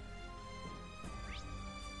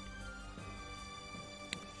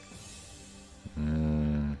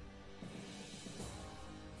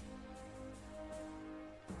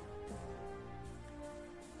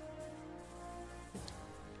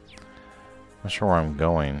 Not sure where I'm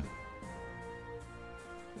going.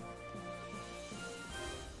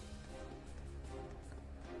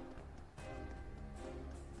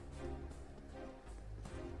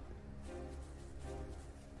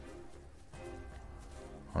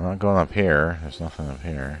 I'm not going up here. There's nothing up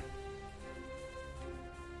here.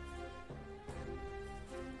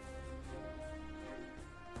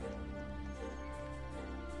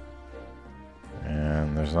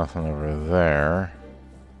 And there's nothing over there.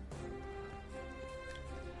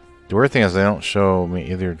 The weird thing is they don't show me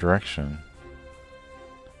either direction.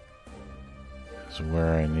 Is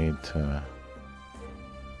where I need to...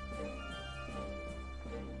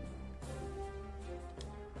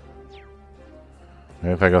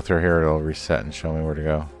 Maybe if I go through here, it'll reset and show me where to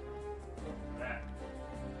go.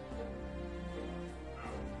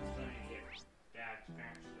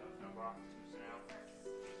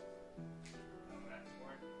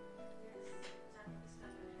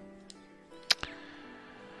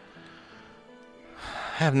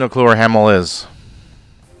 I have no clue where Himmel is.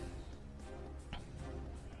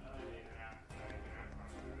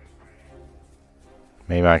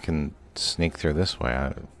 Maybe I can sneak through this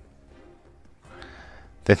way.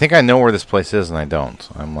 They think I know where this place is, and I don't.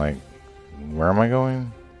 I'm like, where am I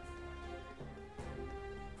going?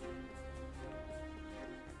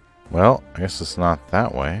 Well, I guess it's not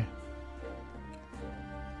that way.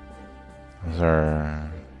 Those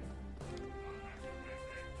are...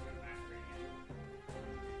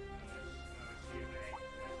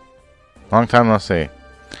 Long time no see.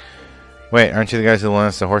 Wait, aren't you the guys who lent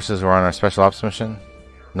us the horses who were on our special ops mission?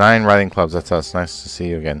 9 riding clubs, that's us. Nice to see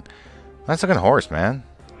you again. Nice looking horse, man.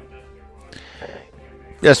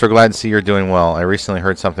 Yes, we're glad to see you're doing well. I recently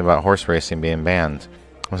heard something about horse racing being banned.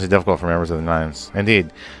 It must be difficult for members of the Nines.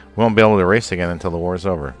 Indeed, we won't be able to race again until the war is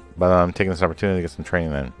over. But I'm taking this opportunity to get some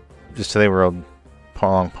training in. Just today we rode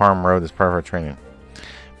along Parm Road as part of our training.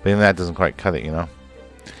 But even that doesn't quite cut it, you know?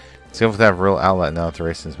 It's good to have a real outlet now that the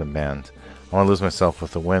racing has been banned. I want to lose myself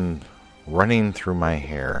with the wind running through my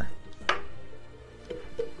hair.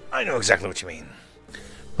 I know exactly what you mean.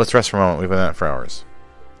 Let's rest for a moment. We've been at it for hours.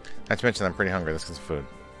 Not to mention I'm pretty hungry. Let's get some food.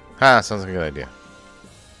 Sounds like a good idea.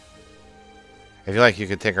 If you like, you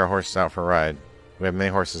could take our horses out for a ride. We have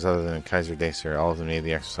many horses other than Kaiser Dacer. All of them need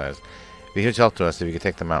the exercise. It'd be a huge help to us if you could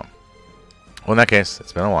take them out. Well, in that case,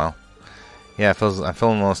 it's been a while. Yeah, I'm feeling a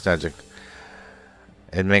little nostalgic.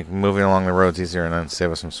 It'd make moving along the roads easier and then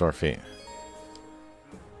save us some sore feet.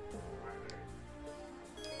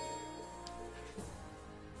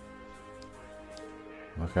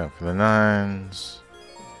 Look out for the 9s.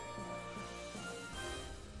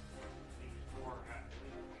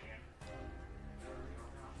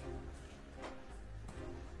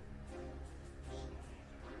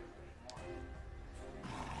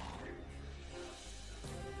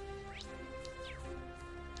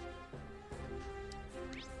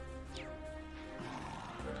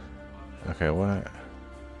 Okay, what?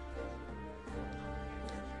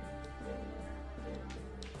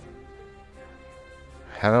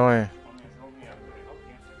 How do I...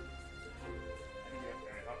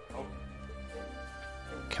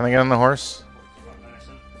 Can I get on the horse?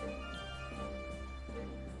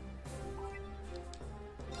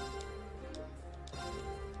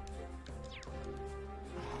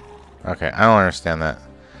 Okay, I don't understand that.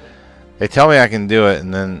 They tell me I can do it,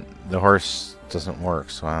 and then the horse doesn't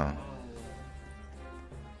work, so I don't know.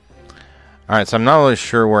 Alright, so I'm not really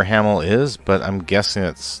sure where Hamel is, but I'm guessing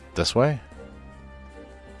it's this way.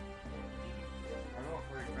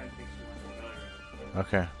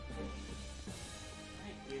 Okay.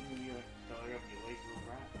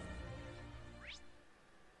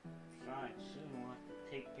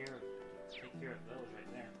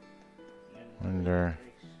 Wonder.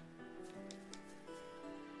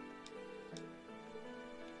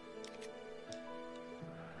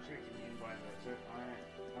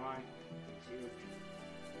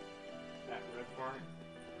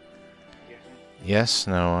 Yes,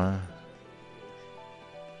 Noah.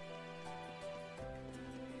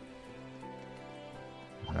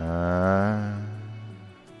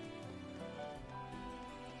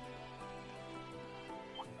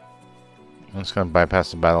 I'm just gonna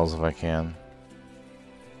bypass the battles if I can.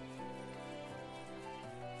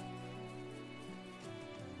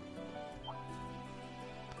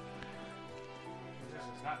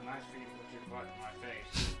 It's not nice for you to put your butt in my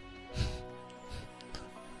face.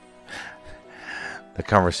 The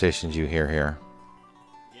conversations you hear here.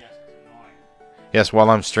 Yes, it's annoying. Yes, while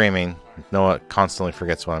I'm streaming, Noah constantly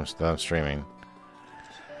forgets that I'm streaming.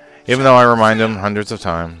 Even though I remind him hundreds of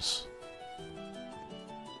times.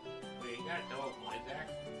 Wait, you got a double blade there?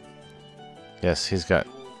 Yes, he's Dual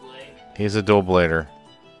blade? a dual blader.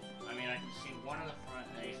 I mean, I can see one in the front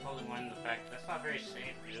and he's holding one in the back. That's not very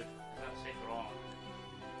safe, dude. It's not safe at all.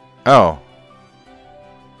 Oh.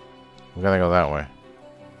 We gotta go that way.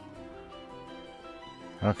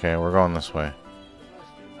 Okay, we're going this way.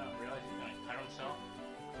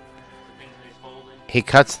 He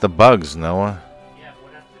cuts the bugs, Noah.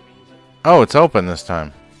 Oh, it's open this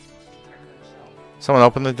time. Someone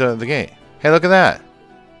opened the gate. Hey, look at that.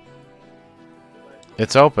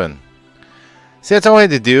 It's open. See, that's all I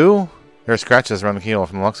had to do. There are scratches around the keyhole.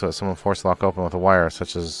 From the looks of it, someone forced the lock open with a wire,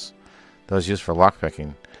 such as those used for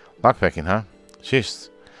lockpicking. Lockpicking, huh? Sheesh.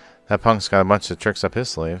 That punk's got a bunch of tricks up his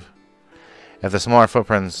sleeve. If the smaller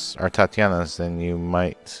footprints are Tatiana's, then you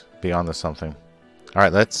might be onto something.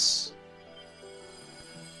 Alright, let's...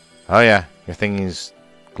 Oh yeah, your thingy's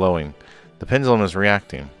glowing. The pendulum is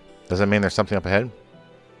reacting. Does that mean there's something up ahead?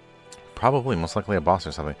 Probably, most likely a boss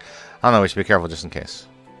or something. I don't know, we should be careful just in case.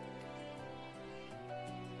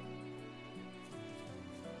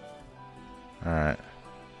 Alright.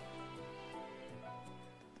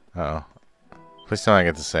 Uh-oh. Please tell me I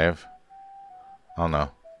get to save. Oh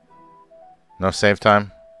no. No save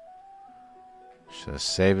time? Should have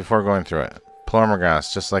saved before going through it.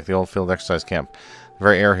 Plumbergas, just like the old field exercise camp. The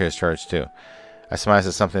very air here is charged too. I surmise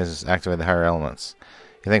that something has activated the higher elements.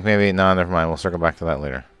 You think maybe... No, never mind. We'll circle back to that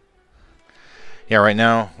later. Yeah, right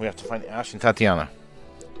now we have to find Ash and Tatiana.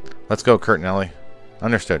 Let's go, Kurt and Ellie.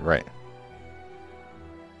 Understood, right.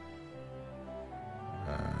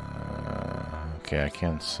 Okay, I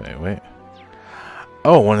can't say. Wait.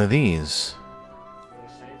 Oh, one of these.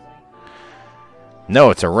 No,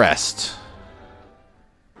 it's a rest.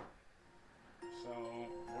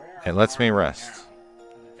 It lets me rest.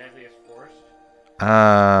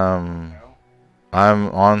 I'm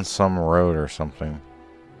on some road or something.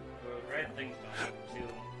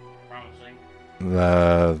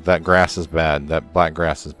 That grass is bad. That black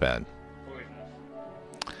grass is bad.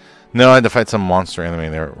 No, I had to fight some monster enemy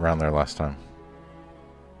there around there last time.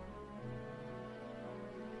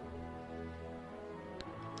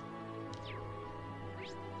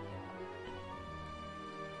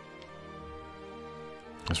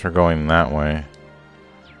 Guess we're going that way.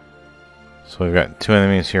 So we've got 2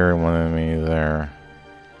 enemies here and 1 enemy there.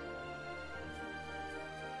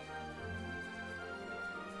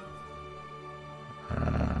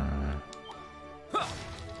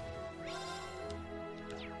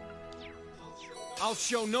 I'll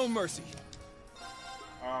show no mercy.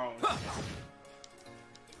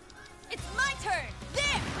 It's my turn.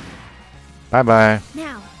 There. Bye bye.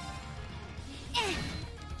 Now.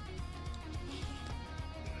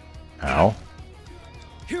 Ow.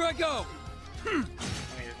 Here I go. Wait, is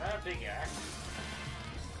that a big axe?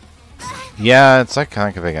 Yeah, it's like kind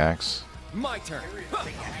of like a big axe. My turn. There is a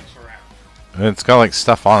big axe around. It's got like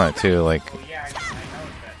stuff on it too, like Oh yeah, I noticed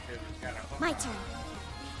that too. It's got a hook. My turn.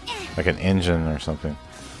 like an engine or something.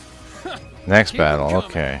 Next Keep it battle, coming.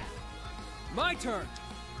 okay. My turn.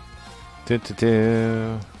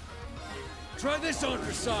 Do. Try this on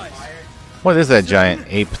for size. What is that giant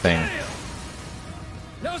ape thing?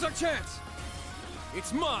 Now's our chance.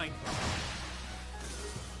 It's mine.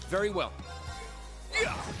 Very well.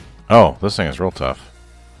 Oh, this thing is real tough.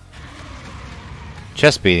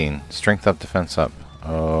 Chest beating, strength up, defense up.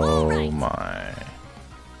 Oh my.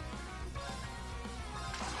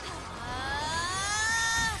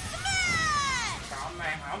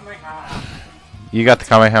 You got the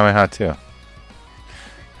Kamehameha too.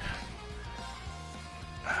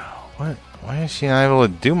 What? Why is she not able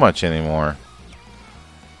to do much anymore?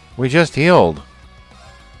 We just healed.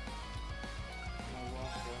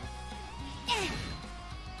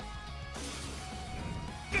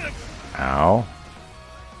 Ow.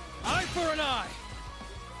 Eye for an eye.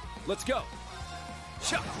 Let's go.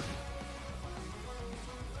 Chop.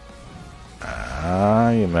 Ah,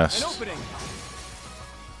 you An missed. opening.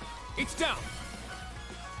 It's down.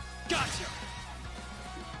 Gotcha.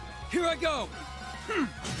 Here I go.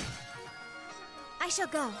 I shall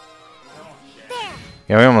go. There.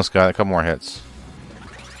 Yeah, we almost got a couple more hits.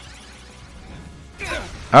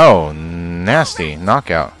 Oh, nasty.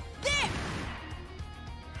 Knockout.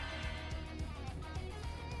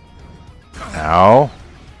 Ow.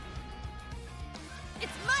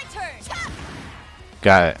 It's my turn.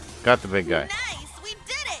 Got it. Got the big guy. Nice, we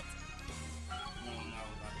did it.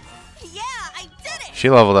 Yeah, I did it. She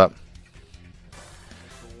leveled up.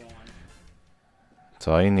 That's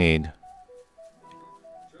all you need.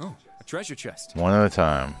 Oh, a treasure chest. One at a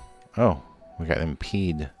time. Oh, we got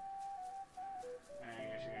impede.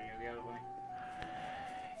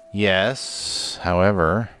 Yes,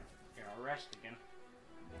 however.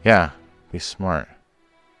 Yeah, be smart.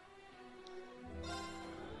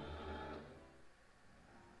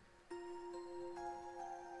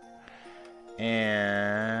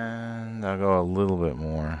 And I'll go a little bit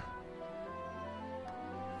more.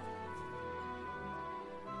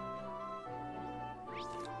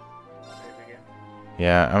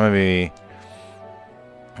 Yeah, I'm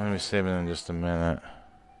gonna be saving in just a minute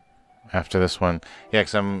after this one. Yeah,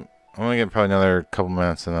 because I'm gonna get probably another couple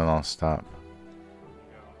minutes and then I'll stop.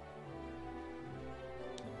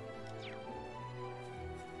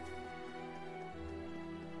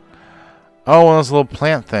 Oh, one of those little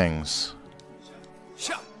plant things.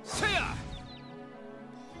 You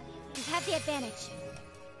have the advantage.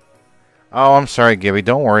 Oh, I'm sorry, Gibby.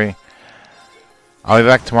 Don't worry. I'll be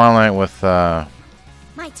back tomorrow night with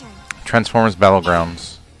My turn. Transformers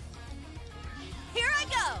Battlegrounds. Here I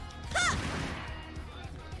go. Ha!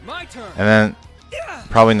 My turn. And then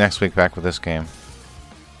probably next week back with this game.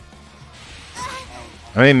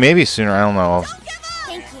 I mean, maybe sooner. I don't know.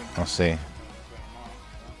 Thank you. I'll see.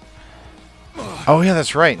 Oh yeah,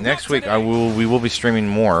 that's right. Next week we will be streaming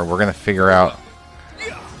more. We're gonna figure out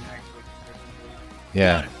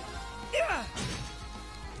Yeah.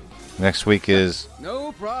 Next week is...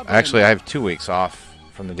 No problem. Actually, I have 2 weeks off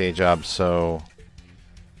from the day job, so...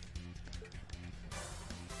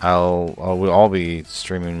 I'll be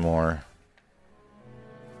streaming more.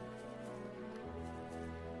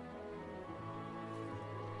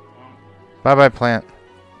 Bye-bye, plant.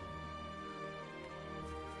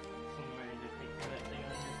 Somebody to take that thing on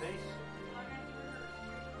your face.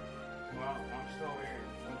 Well, I'm still here.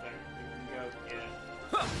 Okay, you can go get it.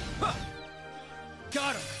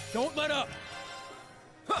 Got him! Don't let up!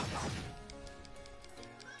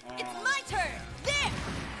 It's my turn! There!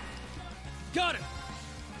 Got him!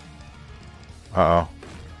 Uh-oh.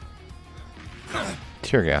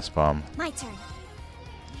 Tear gas bomb. My turn.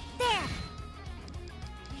 There!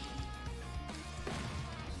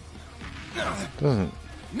 Doesn't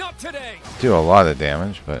Not today! do a lot of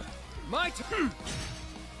damage, but... My turn!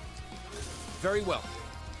 Very well.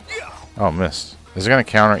 Oh, missed. Is it going to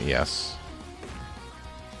counter? Yes.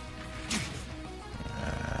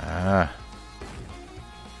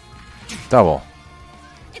 Double.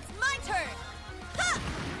 It's my turn! Ha!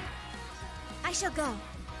 I shall go.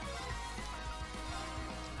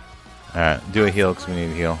 Alright, do a heal because we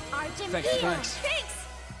need a heal. Argent Thanks, Beam! thanks. Thanks!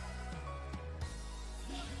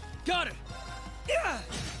 Got it! Yeah!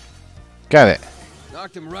 Got it.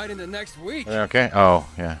 Knocked him right into next week. Are they okay? Oh,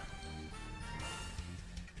 yeah.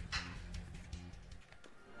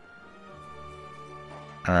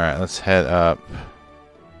 Alright, let's head up.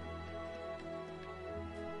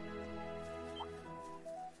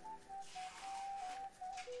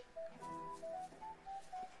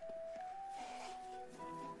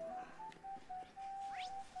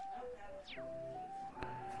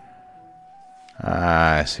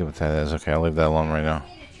 Ah, I see what that is. Okay, I'll leave that alone right now.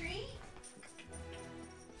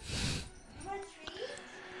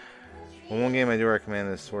 Well, one game I do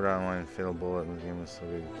recommend is Sword Art Online Fatal Bullet. The game was so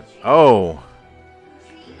good. Oh!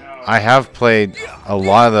 I have played a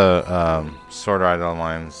lot of the Sword Art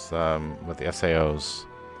Onlines with the SAOs.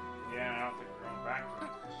 Yeah, I don't think we're going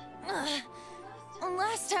back.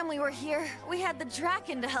 Last time we were here, we had the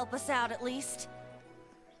Draken to help us out at least.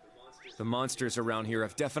 The monsters around here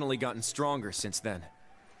have definitely gotten stronger since then.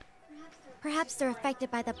 Perhaps they're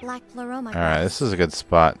affected by the black pleroma. Alright, this is a good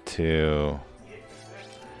spot to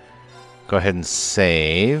go ahead and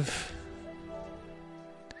save.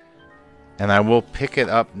 And I will pick it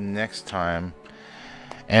up next time.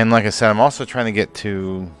 And like I said, I'm also trying to get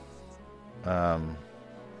to another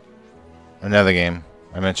game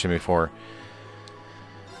I mentioned before.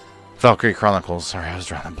 Valkyrie Chronicles. Sorry, I was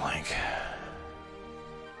drawing a blank.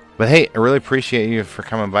 But hey, I really appreciate you for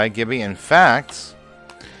coming by, Gibby. In fact,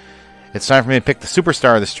 it's time for me to pick the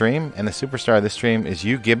superstar of the stream. And the superstar of the stream is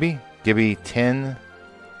you, Gibby.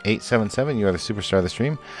 Gibby10877. You are the superstar of the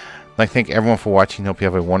stream. I'd like to thank everyone for watching. Hope you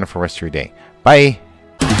have a wonderful rest of your day. Bye.